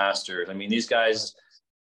played in the Masters. I mean, these guys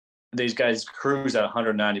cruise at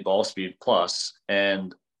 190 ball speed plus.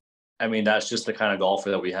 And I mean, that's just the kind of golfer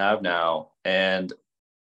that we have now. And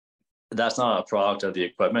that's not a product of the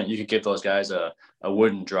equipment. You could give those guys a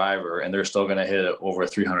wooden driver and they're still going to hit it over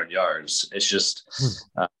 300 yards. It's just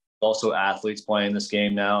also athletes playing this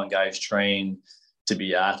game now, and guys trained to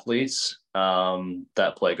be athletes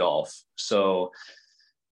that play golf. So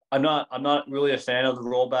I'm not really a fan of the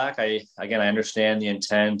rollback. I understand the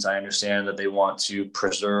intent. I understand that they want to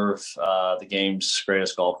preserve the game's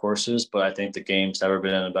greatest golf courses, but I think the game's never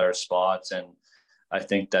been in a better spot. And I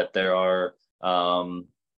think that there are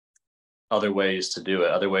other ways to do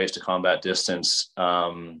it, other ways to combat distance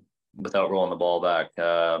without rolling the ball back.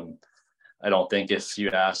 I don't think if you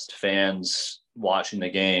asked fans watching the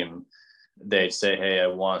game, they'd say, hey, I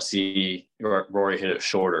want to see Rory hit it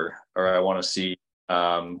shorter, or I want to see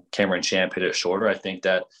Cameron Champ hit it shorter. I think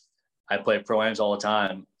that I play pro-ams all the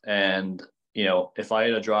time. And, if I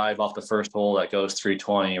hit a drive off the first hole that goes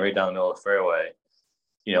 320 right down the middle of the fairway,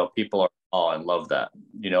 people are and love that.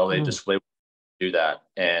 They just do that.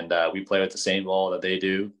 And we play with the same ball that they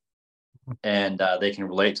do. And they can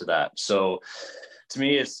relate to that. So to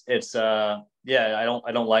me, it's I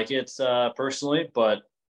don't like it personally, but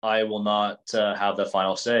I will not have the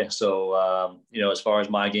final say. So, as far as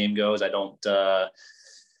my game goes, I don't,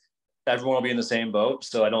 everyone will be in the same boat.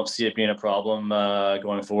 So I don't see it being a problem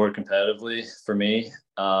going forward competitively for me.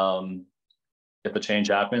 If the change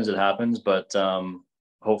happens, it happens. But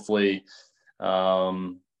hopefully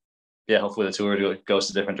the tour goes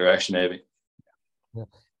a different direction, maybe. Yeah.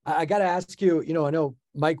 I got to ask you, I know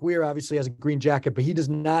Mike Weir obviously has a green jacket, but he does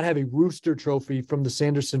not have a rooster trophy from the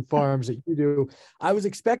Sanderson Farms that you do. I was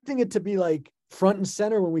expecting it to be like front and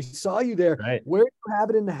center when we saw you there. Right. Where do you have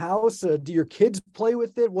it in the house? Do your kids play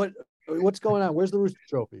with it? What's going on? Where's the rooster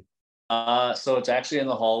trophy? So it's actually in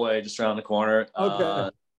the hallway just around the corner. Okay.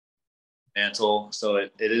 Mantle. So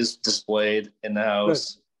it is displayed in the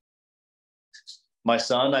house. Good. My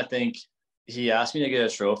son, I think, he asked me to get a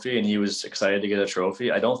trophy, and he was excited to get a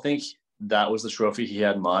trophy. I don't think that was the trophy he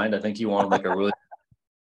had in mind. I think he wanted like a really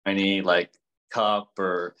tiny like cup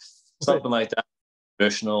or something like that,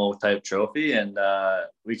 traditional type trophy. And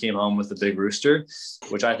we came home with a big rooster,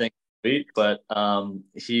 which I think is sweet. But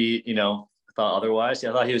he, thought otherwise.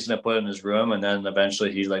 I thought he was going to put it in his room, and then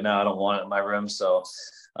eventually he's like, "No, I don't want it in my room." So,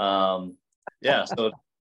 yeah, so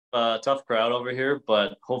tough crowd over here,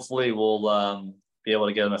 but hopefully we'll be able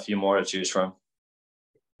to get him a few more to choose from.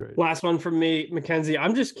 Great. Last one from me, Mackenzie.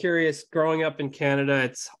 I'm just curious, growing up in Canada,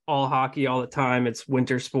 it's all hockey all the time. It's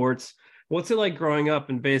winter sports. What's it like growing up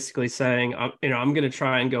and basically saying, I'm going to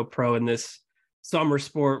try and go pro in this summer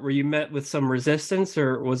sport? Were you met with some resistance,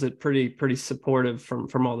 or was it pretty supportive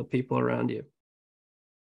from all the people around you?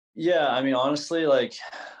 Yeah, I mean, honestly, like,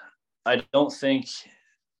 I don't think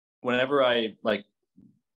whenever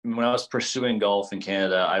when I was pursuing golf in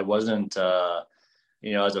Canada, I wasn't,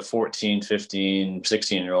 as a 14, 15,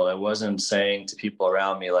 16-year-old, I wasn't saying to people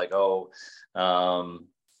around me like, oh,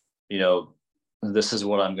 this is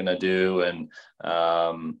what I'm going to do. And,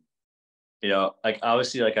 like,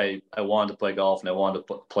 obviously, like I wanted to play golf and I wanted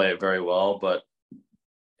to play it very well, but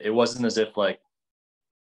it wasn't as if like,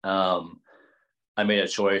 I made a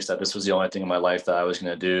choice that this was the only thing in my life that I was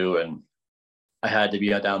going to do. And I had to be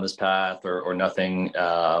down this path or nothing.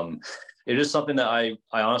 It is something that I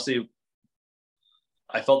honestly,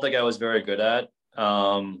 I felt like I was very good at.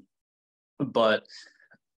 But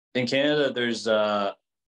in Canada, there's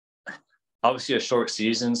obviously a short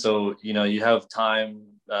season. So, you have time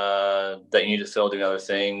that you need to fill doing other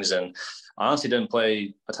things. And I honestly didn't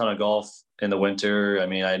play a ton of golf in the winter. I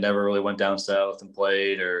mean, I never really went down south and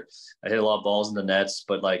played, or I hit a lot of balls in the nets,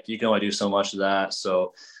 but like you can only do so much of that.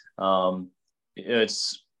 So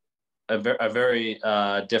it's a very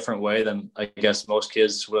different way than I guess most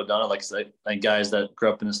kids would have done it. Like guys that grew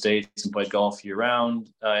up in the States and played golf year round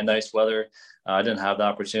in nice weather. I didn't have the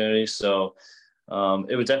opportunity. So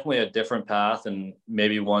it was definitely a different path, and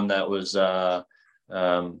maybe one that was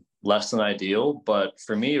less than ideal. But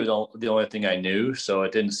for me, it was the only thing I knew. So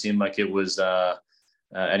it didn't seem like it was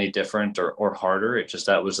any different or harder.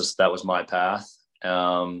 That was my path.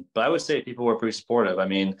 But I would say people were pretty supportive. I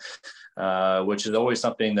mean, which is always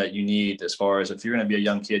something that you need as far as if you're going to be a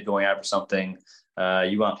young kid going after something,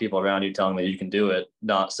 you want people around you telling that you can do it,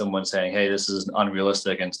 not someone saying, "Hey, this is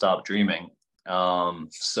unrealistic and stop dreaming."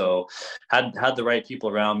 So had the right people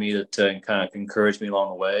around me to kind of encourage me along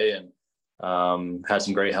the way, and had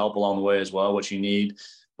some great help along the way as well, which you need.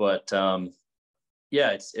 But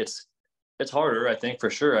yeah, it's harder, I think, for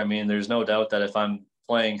sure. I mean, there's no doubt that if I'm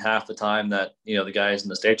playing half the time that the guys in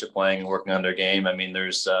the States are playing and working on their game, I mean,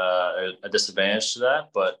 there's a disadvantage to that.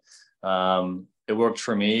 But it worked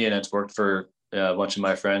for me, and it's worked for a bunch of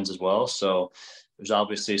my friends as well. So there's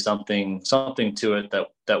obviously something to it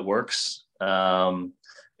that works.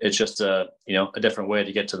 It's just a different way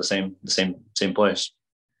to get to the same place.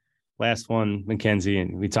 Last one, Mackenzie,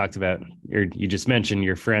 and we talked about you just mentioned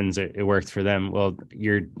your friends. It worked for them. Well,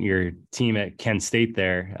 your team at Kent State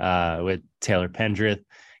there with Taylor Pendrith,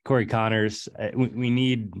 Corey Connors. We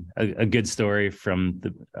need a good story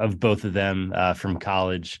of both of them from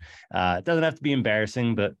college. It doesn't have to be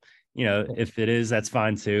embarrassing, but if it is, that's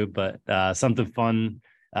fine too. But something fun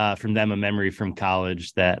from them, a memory from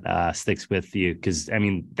college that sticks with you, because I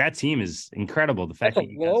mean that team is incredible. The fact that's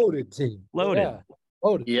a loaded team, loaded, yeah.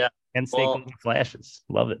 Loaded. Yeah. And State flashes.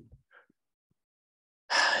 Love it.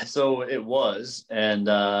 So it was, and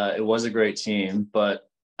it was a great team, but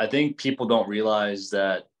I think people don't realize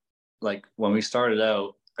that, like, when we started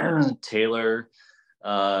out, Taylor,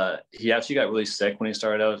 he actually got really sick when he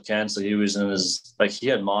started out at Kent. So he was he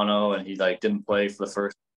had mono, and he didn't play for the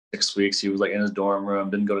first 6 weeks. He was in his dorm room,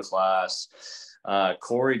 didn't go to class.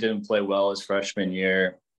 Corey didn't play well his freshman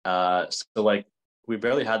year. So we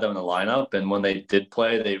barely had them in the lineup, and when they did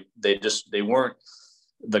play, they weren't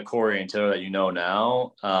the Corey and Taylor that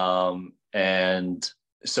now. And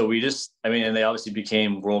so and they obviously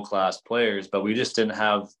became world-class players, but we just didn't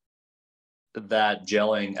have that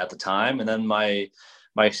gelling at the time. And then my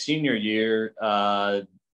senior year,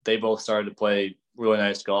 they both started to play really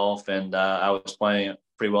nice golf, and I was playing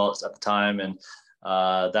pretty well at the time. And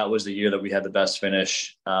that was the year that we had the best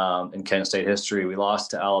finish in Kent State history. We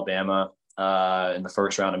lost to Alabama in the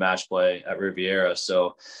first round of match play at Riviera.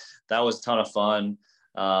 So that was a ton of fun.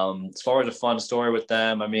 As far as a fun story with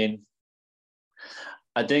them, I mean,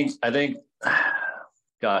 I think,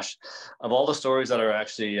 gosh, of all the stories that are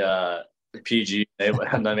actually PG, I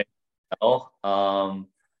mean,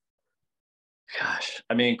 gosh,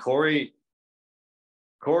 I mean, Corey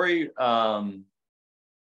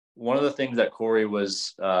one of the things that Corey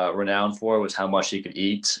was renowned for was how much he could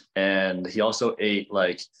eat. And he also ate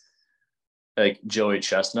like Joey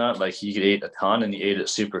Chestnut. Like he could eat a ton and he ate it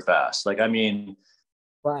super fast. Like, I mean,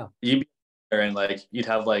 Wow. you'd be there and like you'd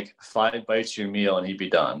have like 5 bites of your meal and he'd be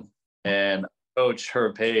done. And Coach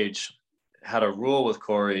Herb Page had a rule with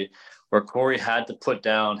Corey where Corey had to put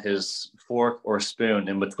down his fork or spoon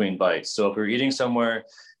in between bites. So if we were eating somewhere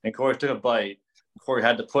and Corey took a bite, Corey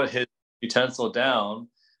had to put his utensil down,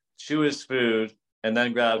 chew his food, and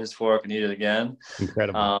then grab his fork and eat it again.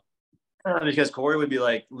 Incredible. Because Corey would be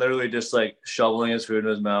like literally just like shoveling his food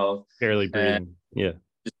in his mouth. Barely breathing. Yeah.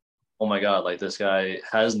 Oh my God, like this guy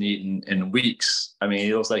hasn't eaten in weeks. I mean,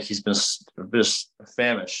 he looks like he's been just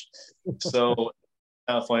famished. So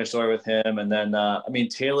kind of funny story with him. And then, I mean,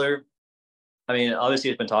 Taylor, I mean,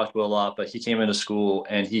 obviously it's been talked about a lot, but he came into school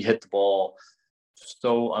and he hit the ball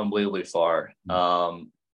so unbelievably far.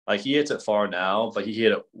 Like he hits it far now, but he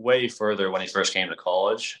hit it way further when he first came to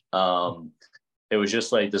college. It was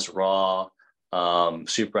just like this raw,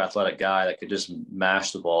 super athletic guy that could just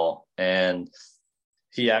mash the ball. And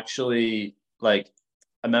he actually, like,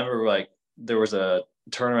 I remember like there was a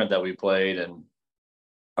tournament that we played and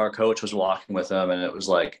our coach was walking with him and it was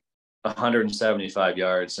like 175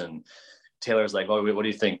 yards. And Taylor's like, "Oh, what do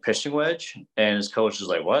you think, pitching wedge?" And his coach was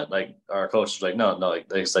like, "What?" Like our coach was like, "No, like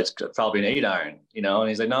it's like probably an 8-iron, you know." And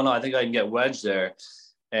he's like, "No, I think I can get wedge there."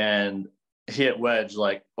 And he hit wedge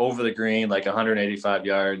like over the green, like 185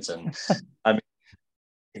 yards. And I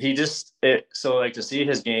mean, so like to see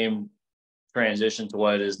his game transition to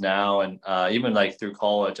what it is now, and even like through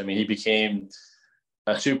college, I mean, he became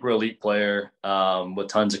a super elite player with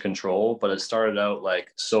tons of control, but it started out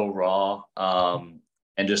like so raw.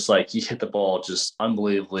 And just like he hit the ball just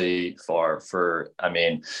unbelievably far for, I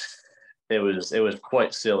mean, it was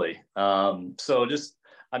quite silly. So just,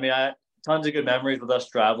 I mean, tons of good memories with us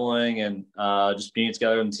traveling and just being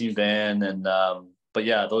together in the team van. And but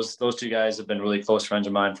yeah, those 2 guys have been really close friends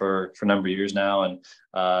of mine for a number of years now. And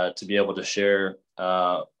to be able to share,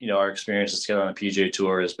 our experiences together on the PGA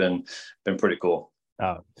Tour has been pretty cool.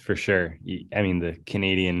 Oh, for sure. I mean, the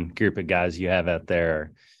Canadian group of guys you have out there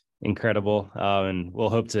are incredible. And we'll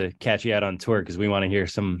hope to catch you out on tour because we want to hear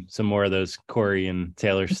some more of those Corey and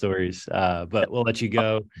Taylor stories. But we'll let you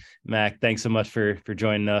go. Mac, thanks so much for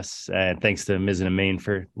joining us. And thanks to Mizzen and Maine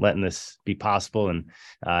for letting this be possible. And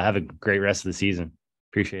have a great rest of the season.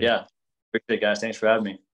 Appreciate it. Yeah. Appreciate it, guys. Thanks for having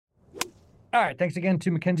me. All right. Thanks again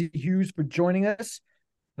to Mackenzie Hughes for joining us.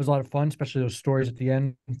 It was a lot of fun, especially those stories at the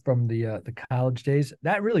end from the college days.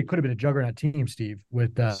 That really could have been a juggernaut team, Steve,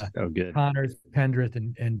 with so good. Connors, Pendrith,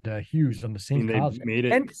 and Hughes on the same college. Made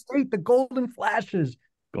it. Penn State, the Golden Flashes.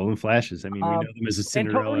 Golden Flashes. I mean, we know them as a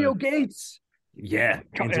Cinderella. Antonio Gates. Yeah,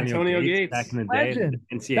 Antonio Gates back in the Legend.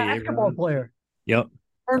 day. NCAA Basketball player. Yep.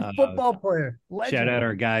 Football player. Legend. Shout out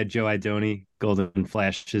our guy Joe Idoni, Golden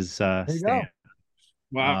Flashes. There you go.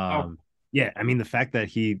 Wow. Yeah, I mean the fact that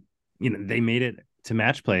they made it to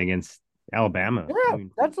match play against Alabama. Yeah, I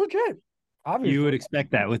mean, that's legit. Obviously. You would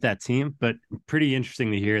expect that with that team, but pretty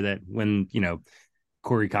interesting to hear that when,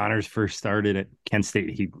 Corey Connors first started at Kent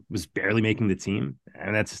State, he was barely making the team.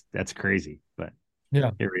 And that's crazy. But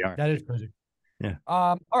yeah, here we are. That is crazy. Yeah.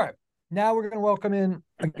 All right. Now we're going to welcome in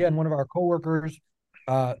again one of our coworkers,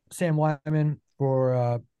 Sam Wyman,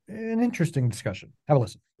 for an interesting discussion. Have a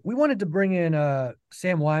listen. We wanted to bring in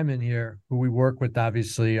Sam Wyman here, who we work with,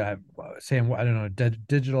 obviously. Sam, I don't know,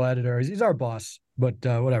 digital editor. He's our boss, but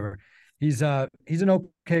whatever. He's an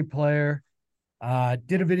okay player.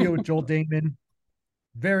 Did a video with Joel Damon.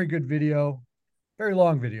 Very good video. Very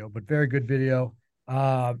long video, but very good video.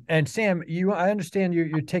 And Sam, I understand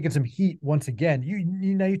you're taking some heat once again.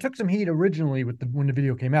 You took some heat originally when the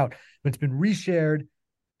video came out, but it's been reshared,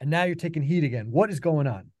 and now you're taking heat again. What is going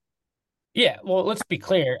on? Yeah, well, let's be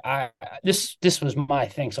clear. This was my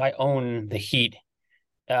thing, so I own the heat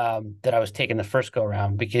that I was taking the first go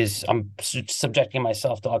around because I'm subjecting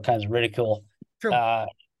myself to all kinds of ridicule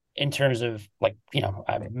in terms of I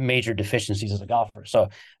have major deficiencies as a golfer. So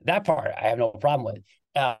that part I have no problem with.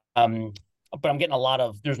 But I'm getting a lot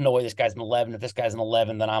of there's no way this guy's an 11. If this guy's an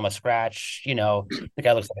 11, then I'm a scratch. The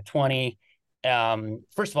guy looks like a 20.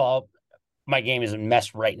 First of all, my game is a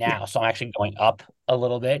mess right now, so I'm actually going up a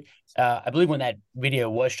little bit. I believe when that video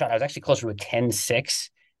was shot, I was actually closer to a 10-6. Is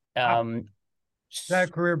that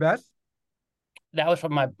a career best? That was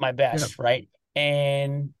from my best, right?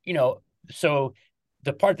 And so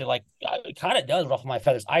the part that kind of does ruffle my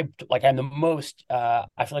feathers. I'm the most. I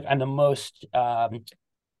feel like I'm the most.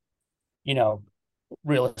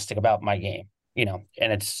 Realistic about my game. And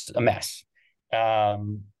it's a mess.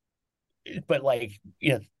 But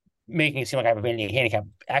making it seem like I have a vanity handicap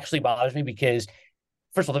actually bothers me because,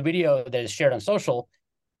 first of all, the video that is shared on social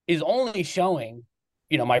is only showing,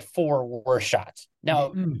 my 4 worst shots.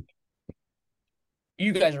 Now,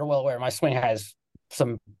 you guys are well aware my swing has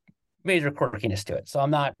some major quirkiness to it, so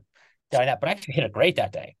I'm not doubting that. But I actually hit it great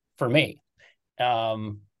that day for me.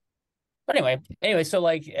 But anyway, so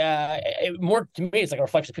like more to me, it's like a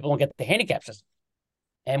reflection. People don't get the handicap system,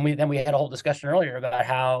 and we had a whole discussion earlier about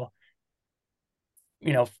how,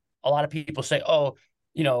 a lot of people say, oh,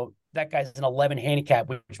 that guy's an 11 handicap,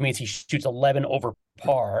 which means he shoots 11 over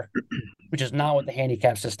par, which is not what the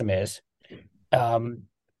handicap system is.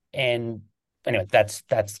 And anyway, that's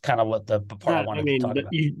kind of what the part I wanted to talk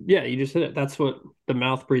about. You just hit it. That's what the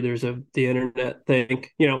mouth breathers of the internet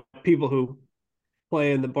think. People who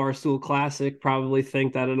play in the Barstool Classic probably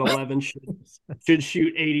think that an 11 should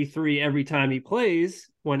shoot 83 every time he plays,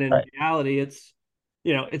 when in reality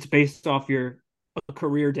it's based off your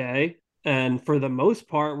career day. And for the most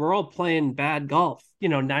part, we're all playing bad golf,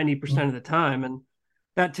 90% of the time. And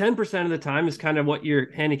that 10% of the time is kind of what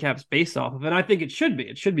your handicap's based off of. And I think it should be.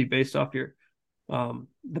 It should be based off your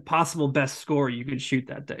the possible best score you could shoot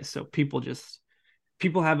that day. So people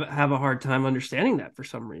have a hard time understanding that for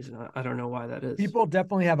some reason. I don't know why that is. People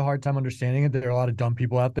definitely have a hard time understanding it. There are a lot of dumb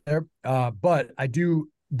people out there. But I do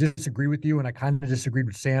disagree with you, and I kind of disagreed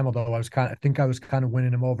with Sam, although I think I was kind of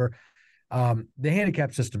winning him over. The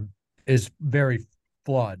handicap system is very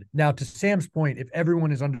flawed. Now, to Sam's point, if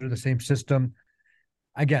everyone is under the same system,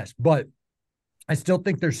 I guess, but I still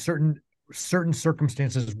think there's certain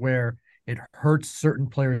circumstances where it hurts certain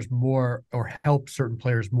players more or helps certain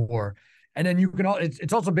players more. And then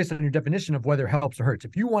it's also based on your definition of whether it helps or hurts.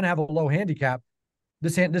 If you want to have a low handicap,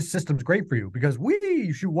 this system's great for you because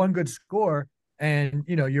you shoot one good score and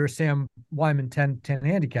you're a Sam Wyman 10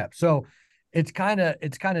 handicap. So it's kind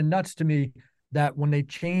of nuts to me that when they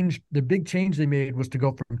changed, the big change they made was to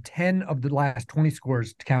go from 10 of the last 20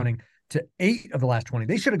 scores to 8 of the last 20.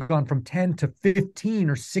 They should have gone from 10 to 15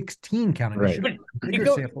 or 16 counting. Right. Bigger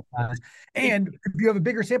sample size. And if you have a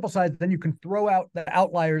bigger sample size, then you can throw out the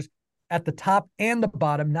outliers at the top and the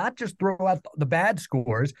bottom, not just throw out the bad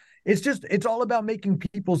scores. It's all about making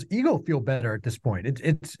people's ego feel better at this point.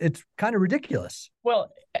 It's kind of ridiculous.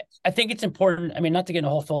 Well, I think it's important. I mean, not to get in a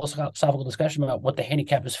whole philosophical discussion about what the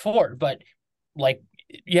handicap is for, but like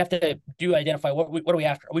you have to identify what are we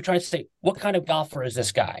after? Are we trying to say what kind of golfer is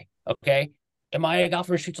this guy? Okay. Am I a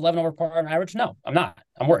golfer who shoots 11 over par on average? No, I'm not.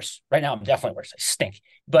 I'm worse. Right now, I'm definitely worse. I stink.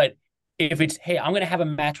 But if it's, hey, I'm going to have a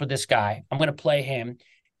match with this guy, I'm going to play him.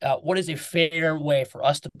 What is a fair way for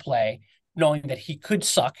us to play, knowing that he could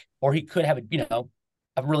suck or he could have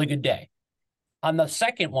a really good day? On the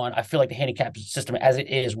second one, I feel like the handicap system as it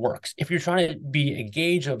is works. If you're trying to be a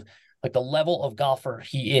gauge of like the level of golfer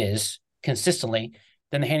he is consistently,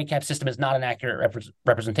 then the handicap system is not an accurate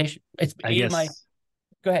representation.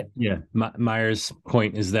 Go ahead. Yeah. Meyer's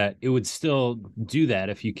point is that it would still do that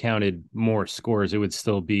if you counted more scores. It would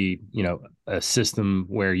still be, a system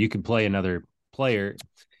where you could play another player,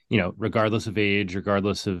 regardless of age,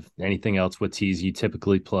 regardless of anything else, what tees you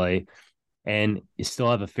typically play, and you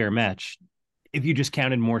still have a fair match. If you just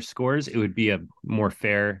counted more scores, it would be a more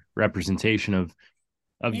fair representation of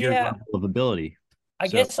your level of ability. I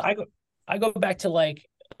guess I go back to like,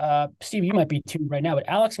 Steve, you might be too right now, but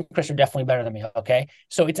Alex and Chris are definitely better than me. Okay.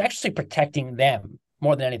 So it's actually protecting them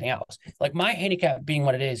more than anything else. Like my handicap being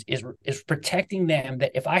what it is protecting them,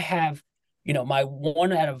 that if I have, my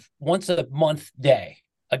one out of once a month day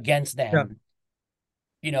against them,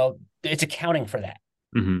 it's accounting for that.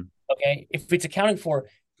 Mm-hmm. Okay. If it's accounting for,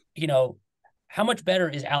 how much better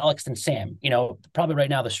is Alex than Sam? Probably right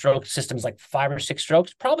now the stroke system is like 5 or 6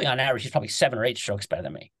 strokes. Probably on average, he's probably 7 or 8 strokes better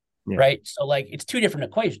than me. Yeah. Right. So like it's 2 different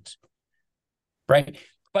equations. Right.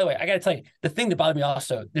 By the way, I got to tell you, the thing that bothered me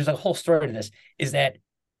also, there's a whole story to this, is that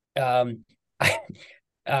golf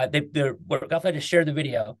I just shared the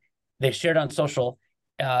video. They shared on social.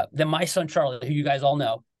 Then my son Charlie, who you guys all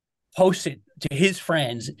know, posted to his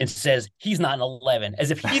friends and says he's not an 11,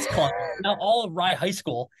 as if he's calling. Now all of Rye High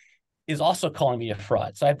School is also calling me a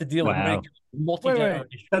fraud. So I have to deal with multi-generational.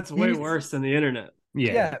 That's way worse than the internet.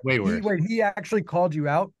 Yeah, way worse. He actually called you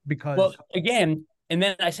out because... Well, again, and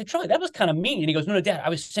then I said, Charlie, that was kind of mean. And he goes, no, Dad, I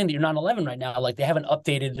was saying that you're not an 11 right now. Like, they haven't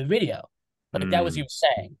updated the video. Like, that was he was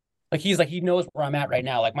saying. Like, he's like, he knows where I'm at right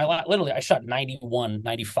now. Like, literally, I shot 91,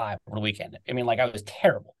 95 over the weekend. I mean, like, I was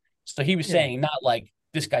terrible. So he was saying, not like,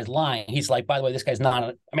 this guy's lying. He's like, by the way, this guy's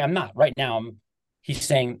not... I'm not. Right now, he's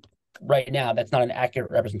saying, right now, that's not an accurate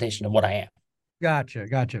representation of what I am. Gotcha.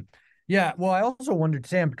 Yeah, well, I also wondered,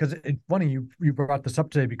 Sam, because it's funny you brought this up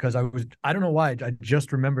today, because I don't know why, I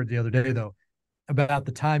just remembered the other day, though. about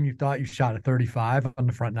the time you thought you shot a 35 on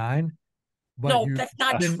the front nine, but No, you that's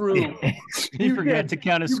not didn't. true. You forgot to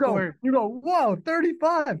count a score. You go, whoa,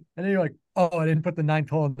 35. And then you're like, oh, I didn't put the 9th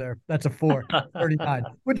hole in there. That's a 4, 39.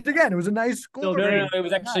 Which again, it was a nice score. No. It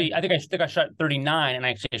was actually, I think I shot 39 and I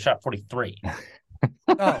actually shot 43. Oh,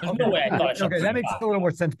 There's no way I thought I shot okay, that makes a little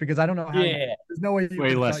more sense because I don't know how. Yeah. There's no way you way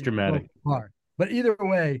could less shot dramatic. But either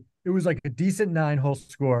way, it was like a decent 9-hole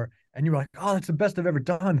score, and you were like, "Oh, that's the best I've ever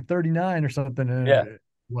done, 39 or something." And Yeah. it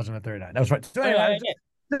wasn't a 39. That was right. So anyway, I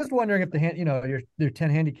was just wondering if your 10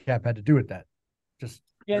 handicap had to do with that. Just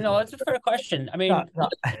no, that's a fair question. I mean,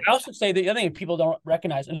 I also say the other thing people don't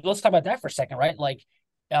recognize, and let's talk about that for a second, right? Like,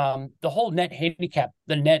 the whole net handicap,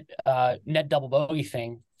 the net double bogey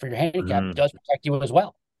thing for your handicap does protect you as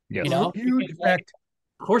well. Yes. You know, huge effect.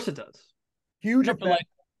 Of course it does. Huge effect. Like,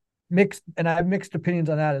 mixed, and I have mixed opinions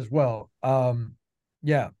on that as well.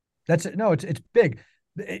 Yeah, that's it. No, it's big.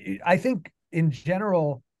 I think in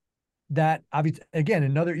general that obviously again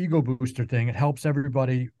another ego booster thing. It helps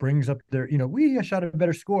everybody, brings up their I shot a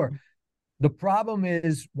better score. The problem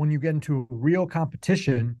is when you get into a real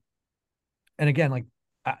competition, and again, like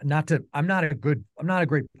I'm not a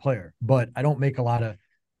great player, but I don't make a lot of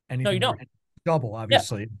anything. No, you don't. Double,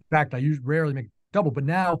 obviously. Yeah. In fact, I rarely make double, but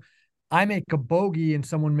now I make a bogey and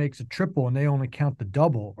someone makes a triple and they only count the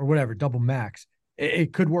double or whatever, double max.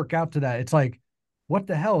 It could work out to that. It's like, what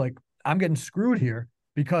the hell? Like, I'm getting screwed here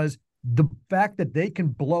because the fact that they can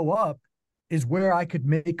blow up is where I could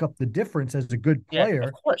make up the difference as a good player. Yeah,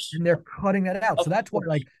 of course. And they're cutting that out. So that's what,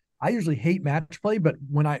 like, I usually hate match play, but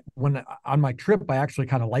when on my trip, I actually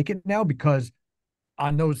kind of like it now because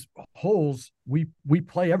on those holes, we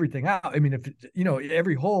play everything out. I mean, if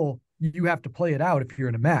every hole you have to play it out if you're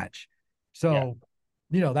in a match. So,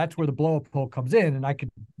 that's where the blow up hole comes in, and I could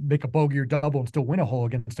make a bogey or double and still win a hole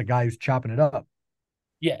against a guy who's chopping it up.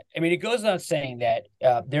 Yeah, I mean, it goes without saying that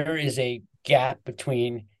there is a gap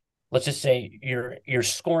between, let's just say, your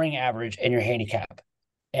scoring average and your handicap.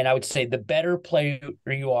 And I would say the better player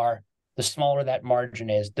you are, the smaller that margin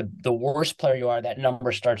is. The worse player you are, that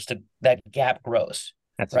gap grows.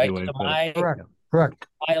 That's right. A good way So to put it. Correct.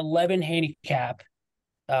 My 11 handicap,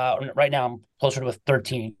 right now I'm closer to a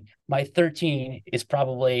 13. My 13 is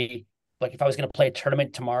probably like if I was going to play a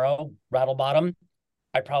tournament tomorrow, rattle bottom,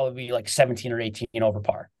 I'd probably be like 17 or 18 over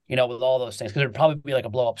par. With all those things because it'd probably be like a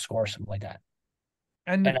blow up score or something like that.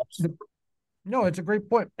 No, it's a great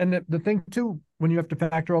point. And the thing too, when you have to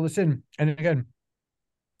factor all this in, and again,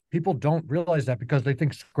 people don't realize that because they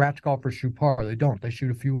think scratch golfers shoot par. They don't. They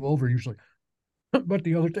shoot a few over usually. But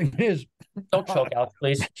the other thing is, don't choke out,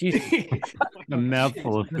 please. A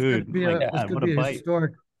mouthful of food. This could be a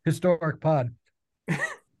historic pod.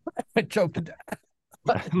 I choked to death.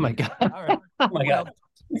 Oh my god! All right. Oh my god!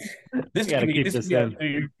 This gotta keep this in.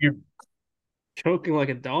 You're choking like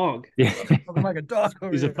a dog. Yeah, choking like a dog.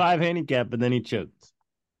 He's a 5 handicap, but then he choked.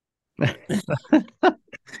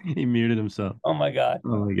 He muted himself. Oh my god!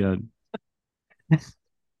 Oh my god!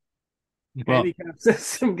 Handicap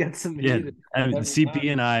system gets him. Yeah,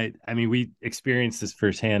 CP and I mean, we experienced this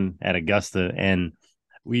firsthand at Augusta, and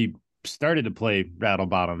we started to play rattle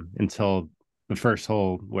bottom until the first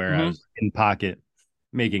hole where I was in pocket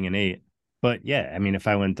making an 8. But yeah, I mean, if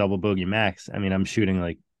I went double bogey max, I mean, I'm shooting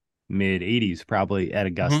like mid 80s probably at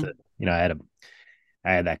Augusta. I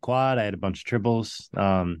had that quad, I had a bunch of triples.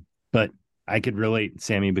 But I could relate,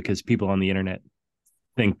 Sammy, because people on the internet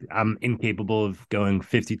think I'm incapable of going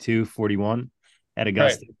 52, 41 at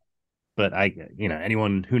Augusta. Right. But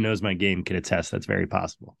anyone who knows my game can attest that's very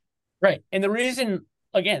possible. Right. And the reason,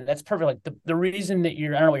 again, that's perfect. Like the reason that I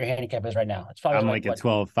don't know what your handicap is right now. It's probably I'm like a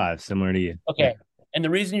 12.5, similar to you. Okay. Yeah. And the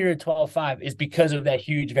reason you're at 12.5 is because of that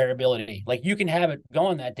huge variability. Like you can have it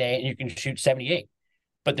going that day and you can shoot 78,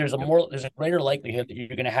 but there's a greater likelihood that you're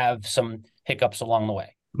going to have some hiccups along the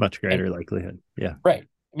way. Much greater likelihood. Yeah. Right.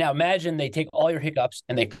 Now imagine they take all your hiccups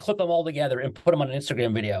and they clip them all together and put them on an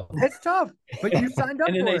Instagram video. It's tough, but you signed up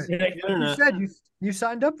for it. You said you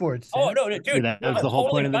signed up for it. Sam. Oh no, dude! That was the whole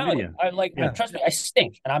point of the video. I'm like, trust me, I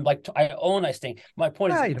stink, and I'm like, I stink. My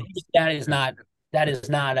point is that is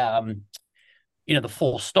not the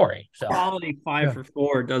full story. So quality 5 for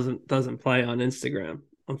 4 doesn't play on Instagram,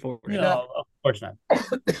 unfortunately. No, of course not.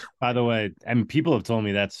 By the way, people have told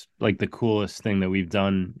me that's like the coolest thing that we've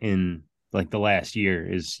done in like the last year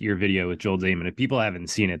is your video with Joel Damon. If people haven't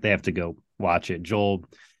seen it, they have to go watch it. Joel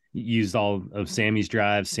used all of Sammy's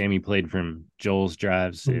drives. Sammy played from Joel's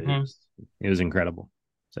drives. It was incredible.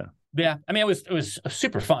 So yeah, I mean, it was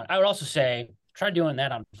super fun. I would also say try doing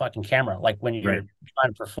that on fucking camera, like when you're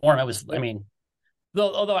trying to perform.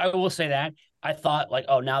 Although I will say that I thought like,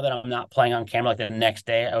 oh, now that I'm not playing on camera, like the next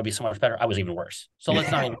day I would be so much better. I was even worse. So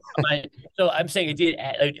let's not even. So I'm saying it did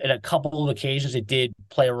at a couple of occasions. It did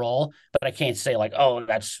play a role, but I can't say like, oh,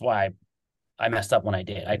 that's why I messed up when I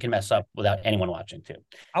did. I can mess up without anyone watching too.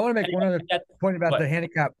 I want to make one other point about the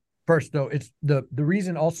handicap first, though. It's the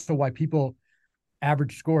reason also why people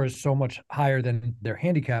average score is so much higher than their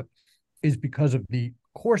handicap is because of the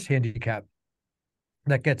course handicap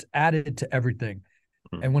that gets added to everything.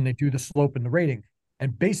 And when they do the slope and the rating,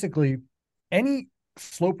 and basically any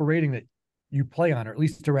slope or rating that you play on, or at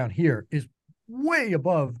least around here, is way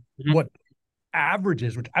above what average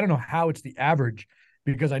is, which I don't know how it's the average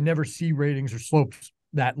because I never see ratings or slopes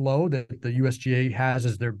that low that the USGA has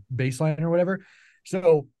as their baseline or whatever.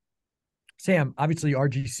 So, Sam, obviously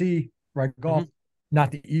RGC, right? Golf,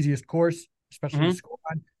 not the easiest course, especially to score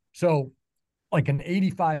on. So, like an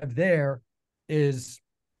 85 there is,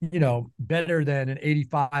 better than an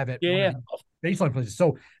 85 at one of the baseline places.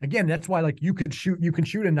 So again, that's why like you can shoot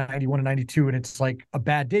a 91 and 92 and it's like a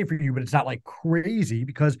bad day for you, but it's not like crazy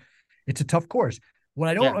because it's a tough course. What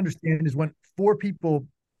I don't understand is when 4 people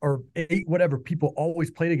or 8, whatever people always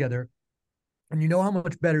play together and you know how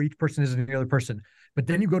much better each person is than the other person, but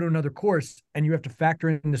then you go to another course and you have to factor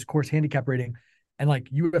in this course handicap rating and like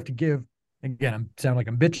you have to give, again, I'm sounding like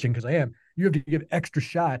I'm bitching because I am, you have to give extra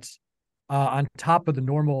shots on top of the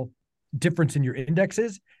normal difference in your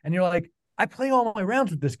indexes. And you're like, I play all my rounds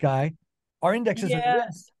with this guy. Our indexes are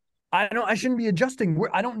this. I shouldn't be adjusting.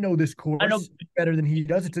 I don't know this course better than he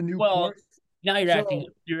does. It's a new course. Now you're acting.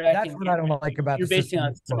 That's what I don't like about you're basing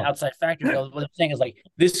on some outside factors. What I'm saying is like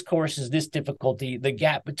this course is this difficulty. The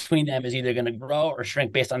gap between them is either going to grow or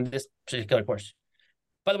shrink based on this particular course.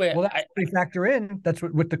 By the way, well, that's they factor in. That's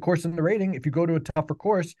what with the course and the rating. If you go to a tougher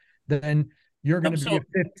course, then you're going to be a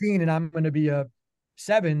 15 and I'm going to be a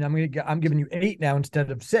 7. I'm giving you 8 now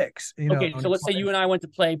instead of 6. Okay, so let's say you and I went to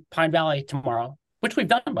play Pine Valley tomorrow, which we've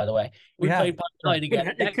done, by the way. We played Pine Valley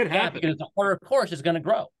together. It could happen because the harder course is going to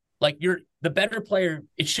grow. Like you're the better player.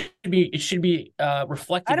 It should be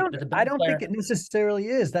reflected. I don't think it necessarily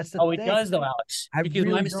is. That's the thing. Oh, it does though, Alex. Because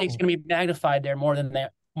my mistake's going to be magnified there more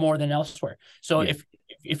than elsewhere. So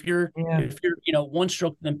if you're 1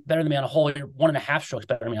 stroke better than me on a hole, you're 1.5 strokes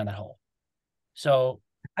better than me on that hole. So,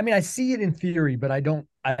 I mean, I see it in theory, but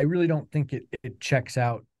I really don't think it checks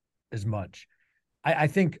out as much. I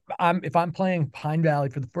think if I'm playing Pine Valley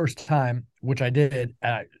for the first time, which I did,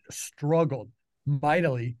 and I struggled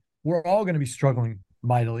mightily, we're all going to be struggling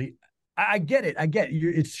mightily. I get it.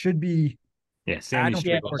 It should be. Yeah. Sammy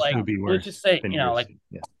should be worse. Let's just say,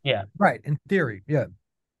 right. In theory. Yeah.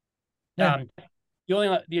 The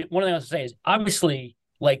one thing I was to say is obviously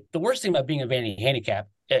like the worst thing about being a vanity handicap,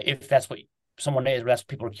 if that's what someone is, or that's what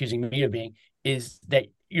people are accusing me of being, is that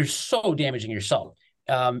you're so damaging yourself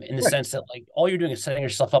in the sense that like all you're doing is setting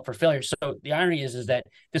yourself up for failure. So the irony is that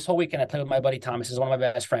this whole weekend I played with my buddy Thomas, who's one of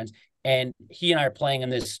my best friends, and he and I are playing in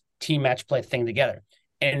this team match play thing together.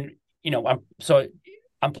 And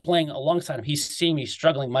I'm playing alongside him. He's seeing me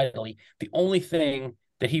struggling mightily. The only thing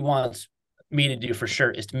that he wants me to do for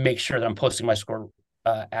sure is to make sure that I'm posting my score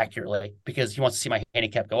accurately because he wants to see my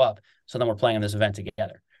handicap go up. So then we're playing in this event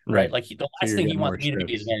together. Right. Like the last thing he wants me to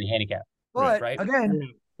be is a handicap. But again,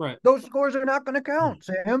 those scores are not going to count,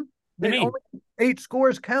 Sam. Only 8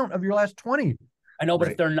 scores count of your last 20. I know, but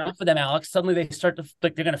if they're not for them, Alex, suddenly they start to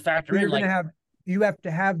like they're going to factor in. You have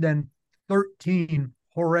to have then 13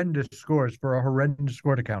 horrendous scores for a horrendous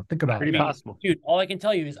score to count. Think about Pretty possible, dude. All I can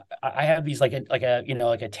tell you is I have these like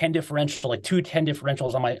a 10 differential, like 2 10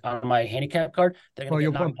 differentials on my handicap card. They're going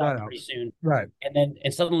to get knocked out pretty soon, right?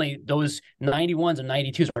 And suddenly those 91s and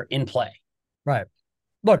 92s are in play, right?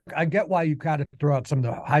 Look, I get why you kind of throw out some of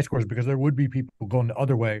the high scores because there would be people going the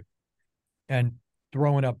other way and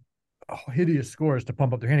throwing up hideous scores to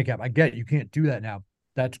pump up their handicap. I get it. You can't do that now.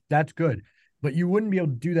 That's good, but you wouldn't be able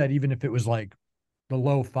to do that even if it was like the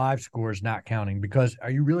low 5 scores not counting, because are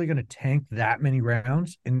you really going to tank that many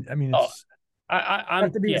rounds? And I mean, I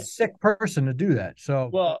have to be a sick person to do that. So,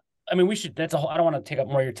 well, I mean, we should. I don't want to take up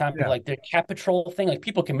more of your time. But like the cap patrol thing, like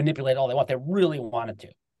people can manipulate all they want. They really wanted to.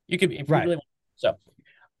 You could, if you really want. So,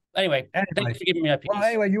 anyway, thanks for giving me a piece. Well,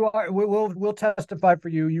 anyway, you are. We'll testify for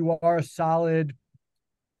you. You are a solid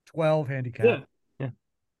 12 handicap.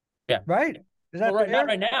 Yeah. Right. Is that right? Not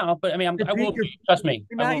right now, but I mean, I will. Trust me.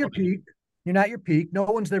 You're not your peak. You're not your peak. No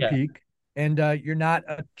one's their peak, and you're not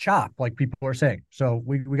a chop like people are saying. So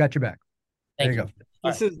we got your back. There you go.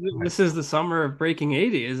 This is the summer of breaking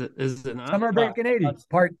 80. Is it not? Summer of breaking 80.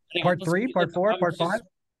 Part 3, part 4, part 5.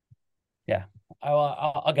 Yeah,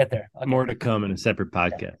 I'll get there. More to come in a separate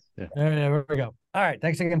podcast. Yeah. There we go. All right.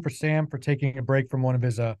 Thanks again for Sam for taking a break from one of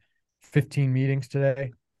his 15 meetings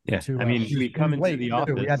today. Yeah. I mean, we come into the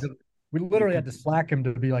office. We literally had to slack him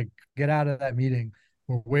to be like, get out of that meeting.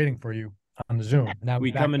 We're waiting for you on the Zoom. Now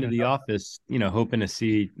we come into the office, hoping to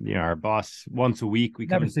see, our boss once a week. We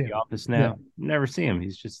come into the office now. Yeah. Never see him.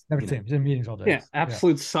 He's just never see him. He's in meetings all day. Yeah,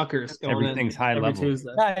 absolute suckers. Everything's high level.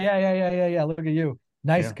 Tuesday. Yeah. Look at you.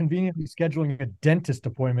 Nice, conveniently scheduling a dentist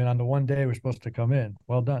appointment on the one day we're supposed to come in.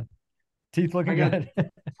 Well done. Teeth looking good. I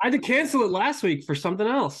had to cancel it last week for something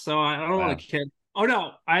else, so I don't want to. Oh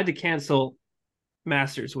no, I had to cancel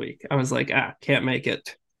Masters week. I was like, can't make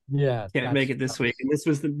it. Yeah, can't make it this week. And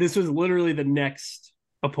this was literally the next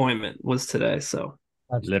appointment was today. So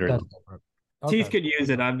literally, teeth could use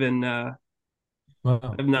it. I've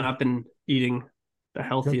not been eating the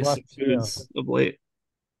healthiest foods of late.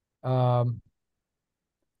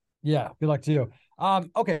 Yeah, good luck to you.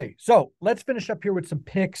 Okay, so let's finish up here with some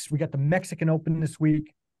picks. We got the Mexican Open this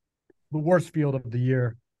week, the worst field of the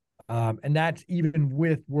year. And that's even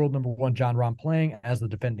with world number 1 Jon Rahm playing as the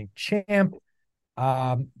defending champ.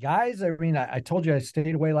 Guys, I mean, I told you I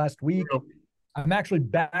stayed away last week. I'm actually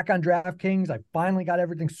back on DraftKings. I finally got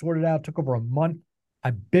everything sorted out. It took over a month.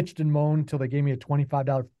 I bitched and moaned until they gave me a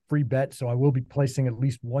 $25 free bet. So I will be placing at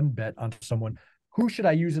least one bet on someone. Who should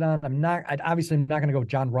I use it on? I'm not going to go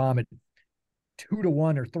Jon Rahm at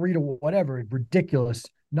 2-1 or 3 to whatever. Ridiculous.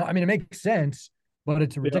 No, I mean, it makes sense, but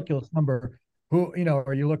it's a ridiculous number. Who,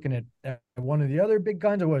 are you looking at one of the other big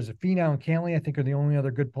guns, or was it Finau and Cantley? I think are the only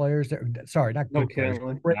other good players. Sorry, not good players.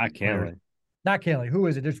 Not Cantley. Not Cantley. Who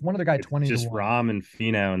is it? There's one other guy, 20 just Rahm and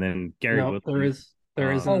Finau, and then Gary Woodland.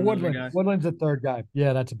 There is. Woodland. Woodland's the third guy.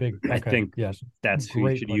 Yeah, that's a big. I think yes, that's who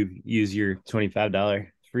you use your $25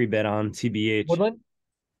 free bet on. TBH. Woodland.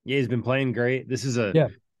 Yeah, he's been playing great. This is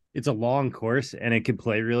it's a long course, and it could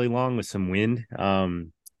play really long with some wind.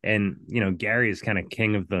 And Gary is kind of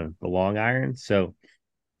king of the long iron, so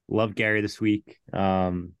love Gary this week.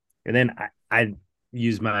 And then I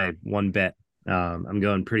use my one bet. I'm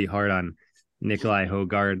going pretty hard on Nikolai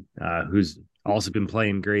Højgaard, who's also been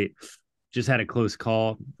playing great. Just had a close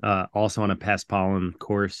call, also on a Paspalum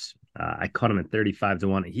course. I caught him at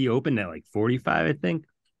 35-1. He opened at like 45, I think,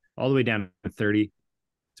 all the way down to 30.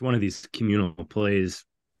 It's one of these communal plays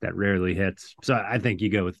that rarely hits. So I think you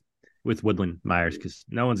go with Woodland Myers because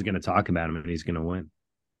no one's going to talk about him and he's going to win.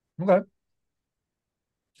 Okay.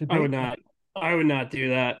 I would not do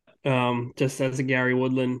that. Just as a Gary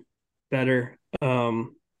Woodland better.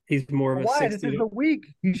 He's more of a 60. This is a week.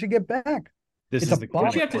 You should get back.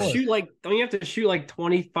 Don't you have to shoot like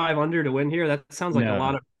 25 under to win here? That sounds like a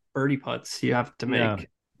lot of birdie putts you have to make.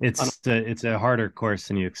 It's a harder course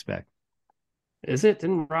than you expect. Is it?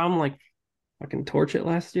 Didn't Rahm like fucking torch it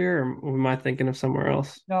last year, or am I thinking of somewhere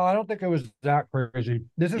else? No, I don't think it was that crazy.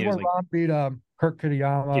 This is where Rahm beat Kurt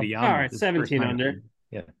Kitayama. All right, 17 under.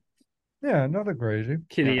 Yeah, nothing crazy.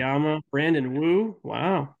 Kitayama, Brandon Wu.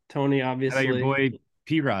 Wow. Tony, obviously. How about your boy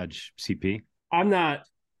P-Raj, CP? I'm not.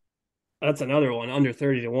 That's another one, under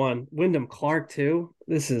 30-1. Wyndham Clark, too.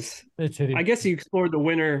 It's I guess you explored the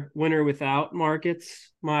winner without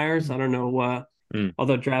markets, Myers. I don't know.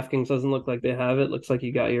 Although DraftKings doesn't look like they have it. Looks like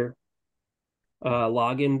you got your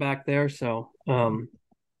login back there. So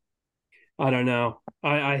I don't know.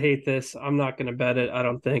 I hate this. I'm not going to bet it, I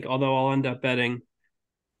don't think. Although I'll end up betting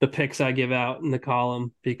the picks I give out in the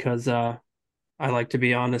column because I like to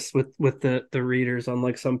be honest with the readers,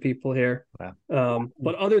 unlike some people here. Wow.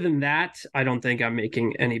 But other than that, I don't think I'm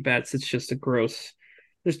making any bets. It's just a gross.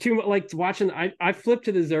 There's too much like watching. I flipped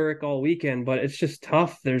to the Zurich all weekend, but it's just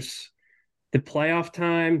tough. There's the playoff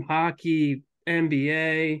time, hockey,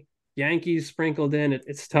 NBA, Yankees sprinkled in.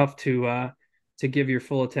 It's tough to give your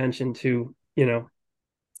full attention to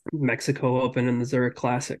Mexico Open and the Zurich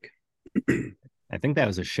Classic. I think that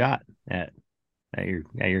was a shot at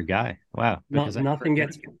your guy. Wow. Nothing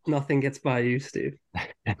gets by you, Steve.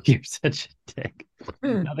 You're such a dick.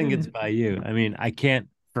 Nothing gets by you. I mean, I can't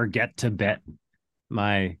forget to bet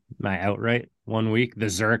my outright one week, the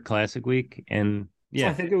Zurich Classic week, and yeah,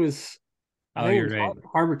 I think it was. You're right.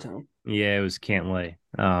 Harbortown. Yeah, it was Cantlay.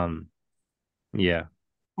 Yeah.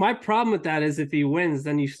 My problem with that is if he wins,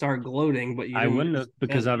 then you start gloating. But I wouldn't have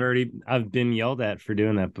because I've been yelled at for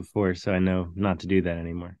doing that before, so I know not to do that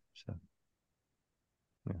anymore. So.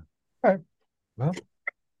 Yeah. All right. Well,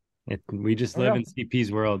 we just live in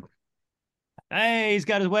CP's world. Hey, he's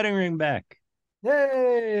got his wedding ring back.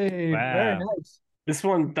 Yay! Wow. Very nice. This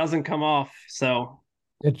one doesn't come off, so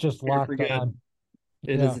it's just locked on.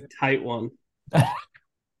 It is a tight one.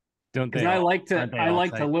 Don't they? I like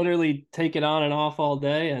to literally take it on and off all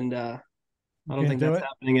day, and I don't think that's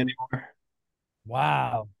happening anymore.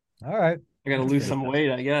 Wow. All right. I got to lose some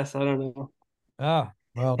weight, I guess. I don't know. Ah,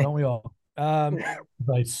 well, don't we all?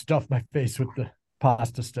 I stuffed my face with the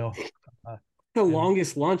pasta still. The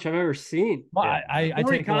longest lunch I've ever seen. I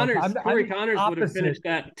Corey take Connors. Corey I'm Connors would have finished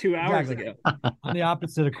that 2 hours ago. I'm the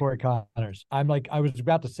opposite of Corey Connors. I was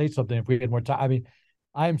about to say something if we had more time. I mean,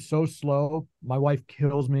 I am so slow. My wife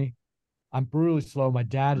kills me. I'm brutally slow. My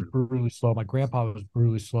dad is brutally slow. My grandpa was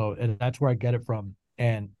brutally slow, and that's where I get it from.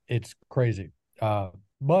 And it's crazy.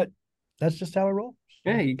 But that's just how I roll.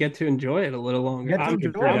 Yeah, you get to enjoy it a little longer.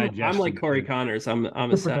 I'm like Corey Connors. I'm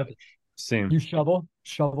a savage. Same. You shovel.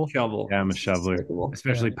 Yeah, I'm a shoveler,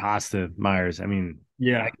 especially pasta, Myers. I mean,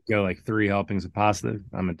 I could go like 3 helpings of pasta.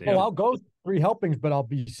 I'm a damn. Oh, I'll go 3 helpings, but I'll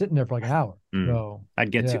be sitting there for like an hour. So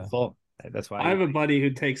I'd get too full. That's why I have a buddy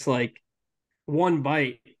who takes like 1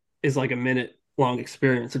 bite is like a minute long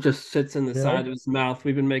experience. It just sits in the side of his mouth.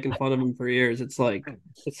 We've been making fun of him for years. It's like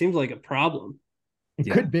it seems like a problem.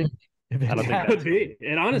 It could be. It could be.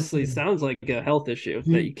 It honestly sounds like a health issue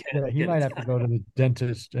that you can't. He might have to go to the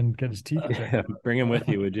dentist and get his teeth checked. Bring him with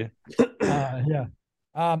you, would you? Yeah.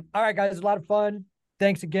 All right, guys, a lot of fun.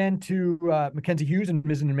 Thanks again to Mackenzie Hughes and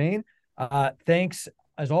Mizzen and Maine. Thanks,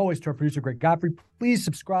 as always, to our producer, Greg Godfrey. Please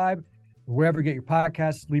subscribe wherever you get your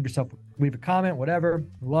podcasts. Leave a comment, whatever.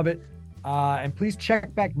 Love it. And please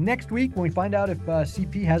check back next week when we find out if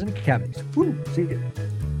CP has any cavities. Woo! See you.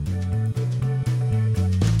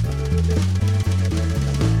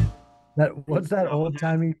 What's that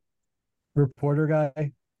old-timey reporter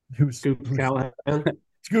guy who's Scoops Callahan?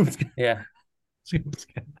 Scoops. Yeah. Scoops.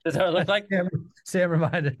 That's how it looks like. Sam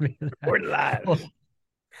reminded me of that. We're live.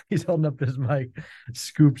 He's holding up his mic.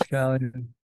 Scoops Callahan.